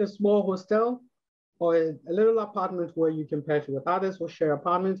 just rent a small hostel or a little apartment where you can pair with others or share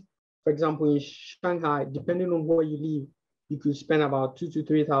apartments. For example, in Shanghai, depending on where you live, you could spend about 2,000 to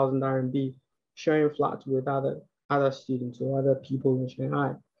 3,000 RMB sharing flats with other students or other people in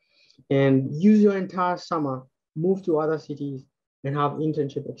Shanghai. And use your entire summer, move to other cities and have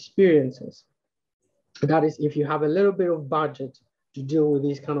internship experiences. That is if you have a little bit of budget to deal with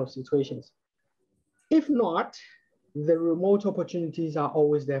these kind of situations. If not, the remote opportunities are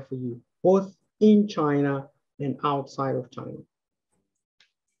always there for you, both in China and outside of China.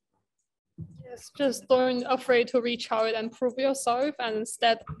 Yes, just don't afraid to reach out and prove yourself and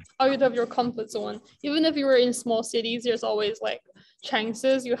step out of your comfort zone. Even if you're in small cities, there's always like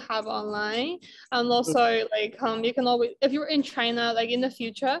chances you have online. And also like you can always, if you're in China, like in the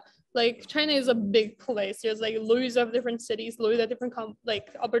future, like China is a big place. There's like loads of different cities, loads of different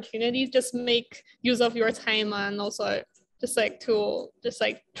like opportunities. Just make use of your time and also just like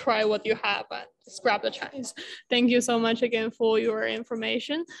try what you have and just grab the chance. Thank you so much again for your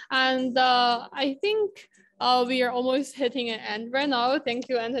information. And I think we are almost hitting an end right now. Thank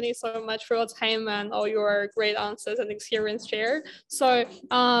you, Anthony, so much for your time and all your great answers and experience shared. So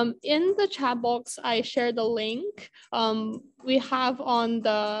in the chat box, I shared the link we have on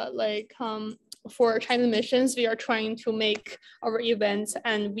the for China missions, we are trying to make our events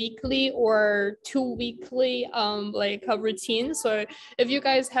and weekly or 2 weekly a routine. So if you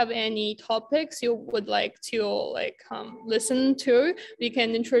guys have any topics you would like to listen to, we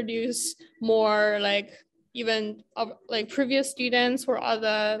can introduce more even previous students or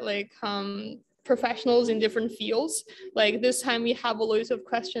other professionals in different fields. Like this time we have a lot of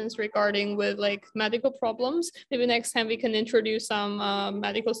questions regarding with medical problems. Maybe next time we can introduce some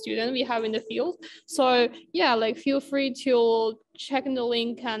medical student we have in the field. So yeah, feel free to check in the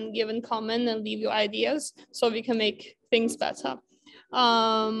link and give a comment and leave your ideas so we can make things better.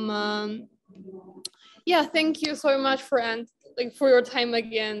 Yeah, thank you so much for your time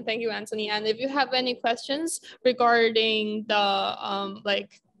again. Thank you, Anthony. And if you have any questions regarding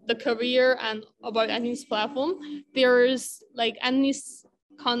the career and about Anthony's platform, there's Anthony's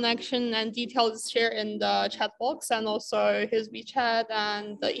connection and details shared in the chat box, and also his WeChat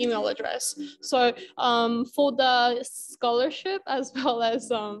and the email address. So for the scholarship as well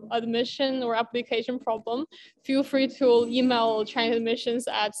as admission or application problem, feel free to email China Admissions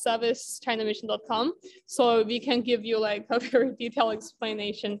at service.chinaadmission.com so we can give you a very detailed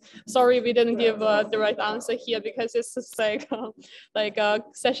explanation. Sorry we didn't give the right answer here because it's just a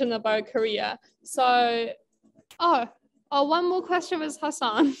session about Korea. So one more question with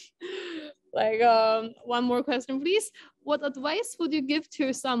Hassan. One more question, please. What advice would you give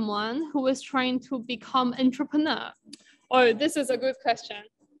to someone who is trying to become entrepreneur? Oh, this is a good question.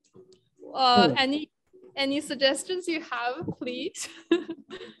 Any suggestions you have, please?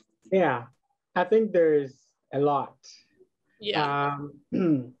 Yeah, I think there's a lot. Yeah.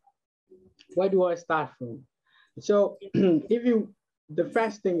 Where do I start from? So the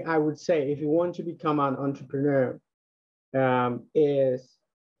first thing I would say, if you want to become an entrepreneur, is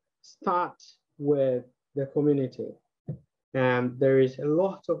start with the community. There is a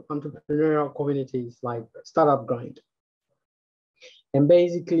lot of entrepreneurial communities like Startup Grind. And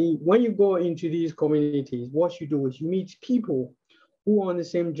basically, when you go into these communities, what you do is you meet people who are on the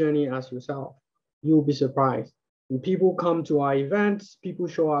same journey as yourself. You'll be surprised. When people come to our events, people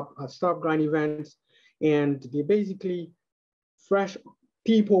show up at Startup Grind events, and they're basically fresh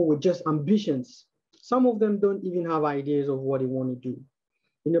people with just ambitions. Some of them don't even have ideas of what they want to do.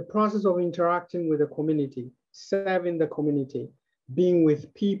 In the process of interacting with the community, serving the community, being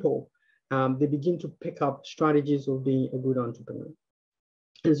with people, they begin to pick up strategies of being a good entrepreneur.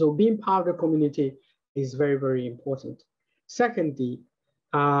 And so being part of the community is very, very important. Secondly,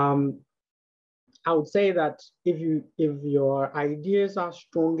 I would say that if your ideas are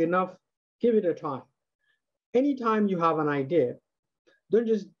strong enough, give it a try. Anytime you have an idea, don't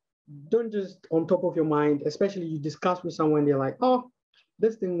just on top of your mind, especially you discuss with someone, they're like, oh,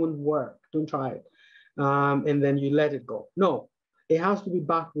 this thing won't work, don't try it. And then you let it go. No, it has to be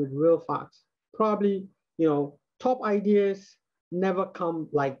backed with real facts. Probably, top ideas never come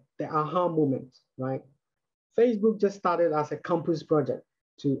like the aha moment, right? Facebook just started as a campus project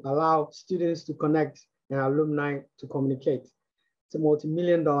to allow students to connect and alumni to communicate. It's a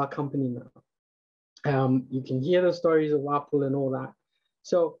multi-million-dollar company now. You can hear the stories of Apple and all that.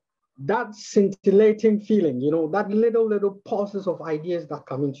 So that scintillating feeling, that little pulses of ideas that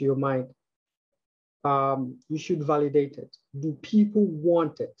come into your mind, you should validate it. Do people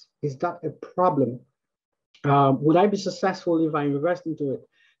want it? Is that a problem? Would I be successful if I invest into it?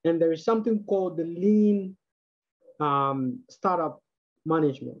 And there is something called the lean startup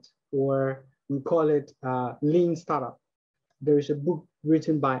management, or we call it lean startup. There is a book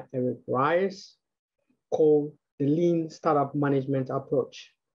written by Eric Rice called The Lean Startup Management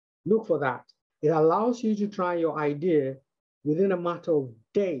Approach. Look for that. It allows you to try your idea within a matter of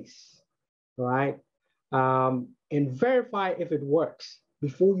days, right? And verify if it works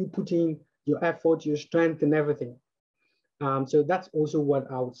before you put in your effort, your strength, and everything. So that's also what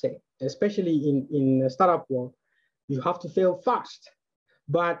I would say, especially in the startup world, you have to fail fast,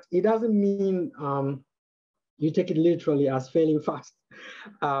 but it doesn't mean you take it literally as failing fast,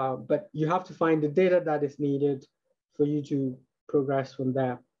 but you have to find the data that is needed for you to progress from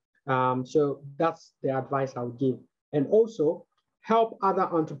there. So that's the advice I would give. And also help other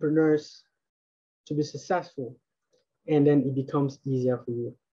entrepreneurs to be successful, and then it becomes easier for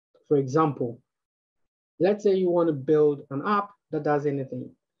you. For example, let's say you want to build an app that does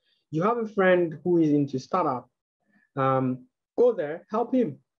anything. You have a friend who is into startup. Go there, help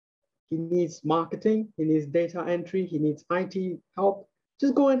him. He needs marketing, he needs data entry, he needs IT help.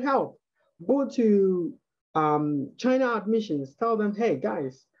 Just go and help. Go to China admissions, tell them, hey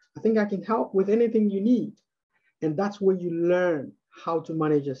guys, I think I can help with anything you need. And that's where you learn how to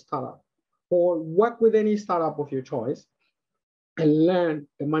manage a startup, or work with any startup of your choice and learn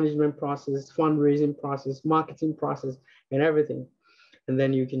the management process, fundraising process, marketing process, and everything. And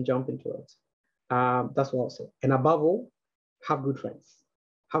then you can jump into it. That's what I'll say. And above all, have good friends.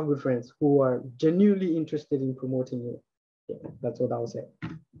 Have good friends who are genuinely interested in promoting you. Yeah, that's what I would say.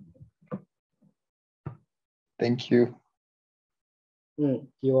 Thank you. You're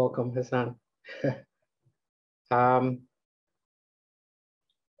welcome, Hassan.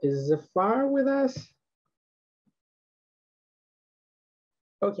 Is Zafar with us?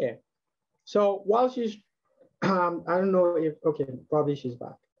 Okay. So while she's, I don't know if, okay, probably she's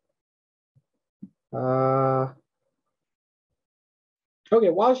back. Okay,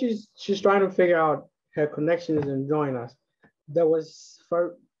 while she's trying to figure out her connections and join us, there was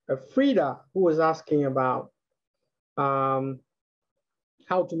Frida who was asking about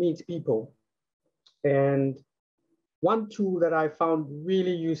how to meet people. And one tool that I found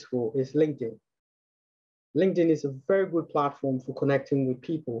really useful is LinkedIn. LinkedIn is a very good platform for connecting with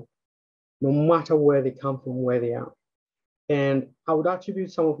people, no matter where they come from, where they are. And I would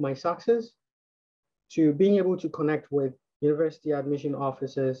attribute some of my success to being able to connect with university admission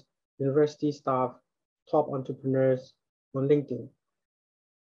officers, university staff, top entrepreneurs on LinkedIn.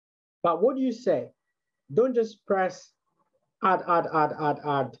 But what do you say? Don't just press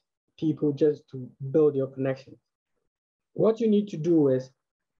add people just to build your connection. What you need to do is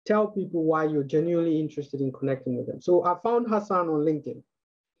tell people why you're genuinely interested in connecting with them. So I found Hassan on LinkedIn.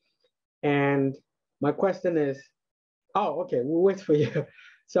 And my question is, oh, okay, we'll wait for you.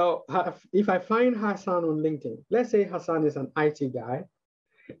 So if I find Hassan on LinkedIn, let's say Hassan is an IT guy,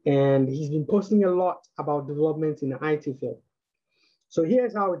 and he's been posting a lot about developments in the IT field. So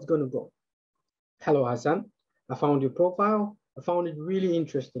here's how it's going to go. Hello, Hassan. I found your profile. I found it really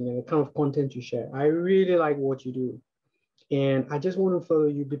interesting and the kind of content you share. I really like what you do. And I just want to follow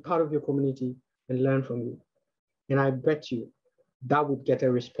you, be part of your community, and learn from you. And I bet you that would get a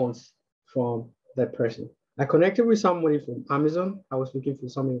response from that person. I connected with somebody from Amazon. I was looking for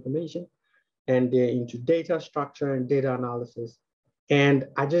some information, and they're into data structure and data analysis. And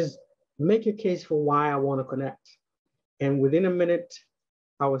I just make a case for why I want to connect. And within a minute,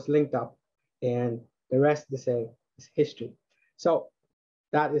 I was linked up, and the rest, they say, is history. So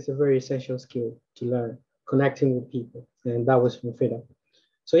that is a very essential skill to learn, connecting with people. And that was from Frida.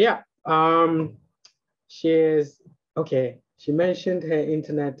 So yeah, she's, okay, she mentioned her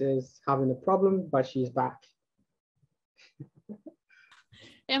internet is having a problem, but she's back.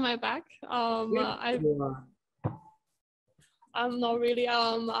 Am I back? Yeah, I'm not really,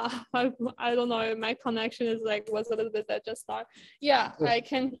 I don't know, my connection is like, was a little bit that just not. Yeah, I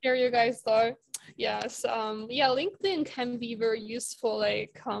can hear you guys though. Yes, yeah, LinkedIn can be very useful,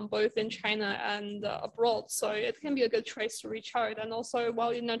 like both in China and abroad. So it can be a good choice to reach out. And also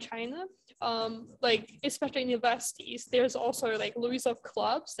while in China, like especially in universities, there's also like loads of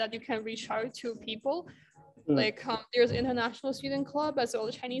clubs that you can reach out to people. Like there's international student club as well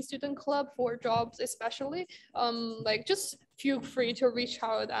as Chinese student club for jobs, especially like just feel free to reach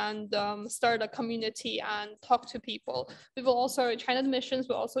out and start a community and talk to people. We will also, China Admissions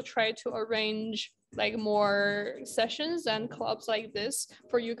will also try to arrange like more sessions and clubs like this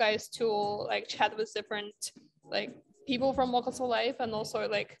for you guys to like chat with different like people from walks of life and also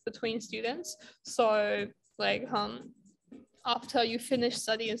like between students. So like after you finish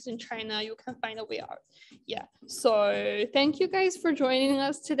studies in China, you can find a way out. Yeah, so thank you guys for joining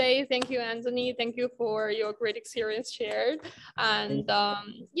us today. Thank you, Anthony. Thank you for your great experience shared. And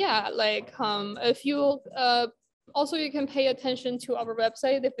yeah, like if you also you can pay attention to our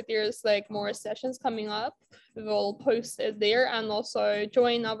website if there's like more sessions coming up. We will post it there, and also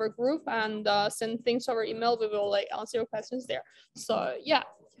join our group and send things to our email. We will like answer your questions there. So yeah.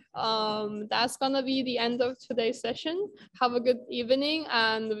 that's gonna be the end of today's session. Have a good evening,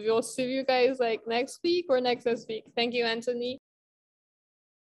 and we'll see you guys like next week or next week. Thank you, Anthony.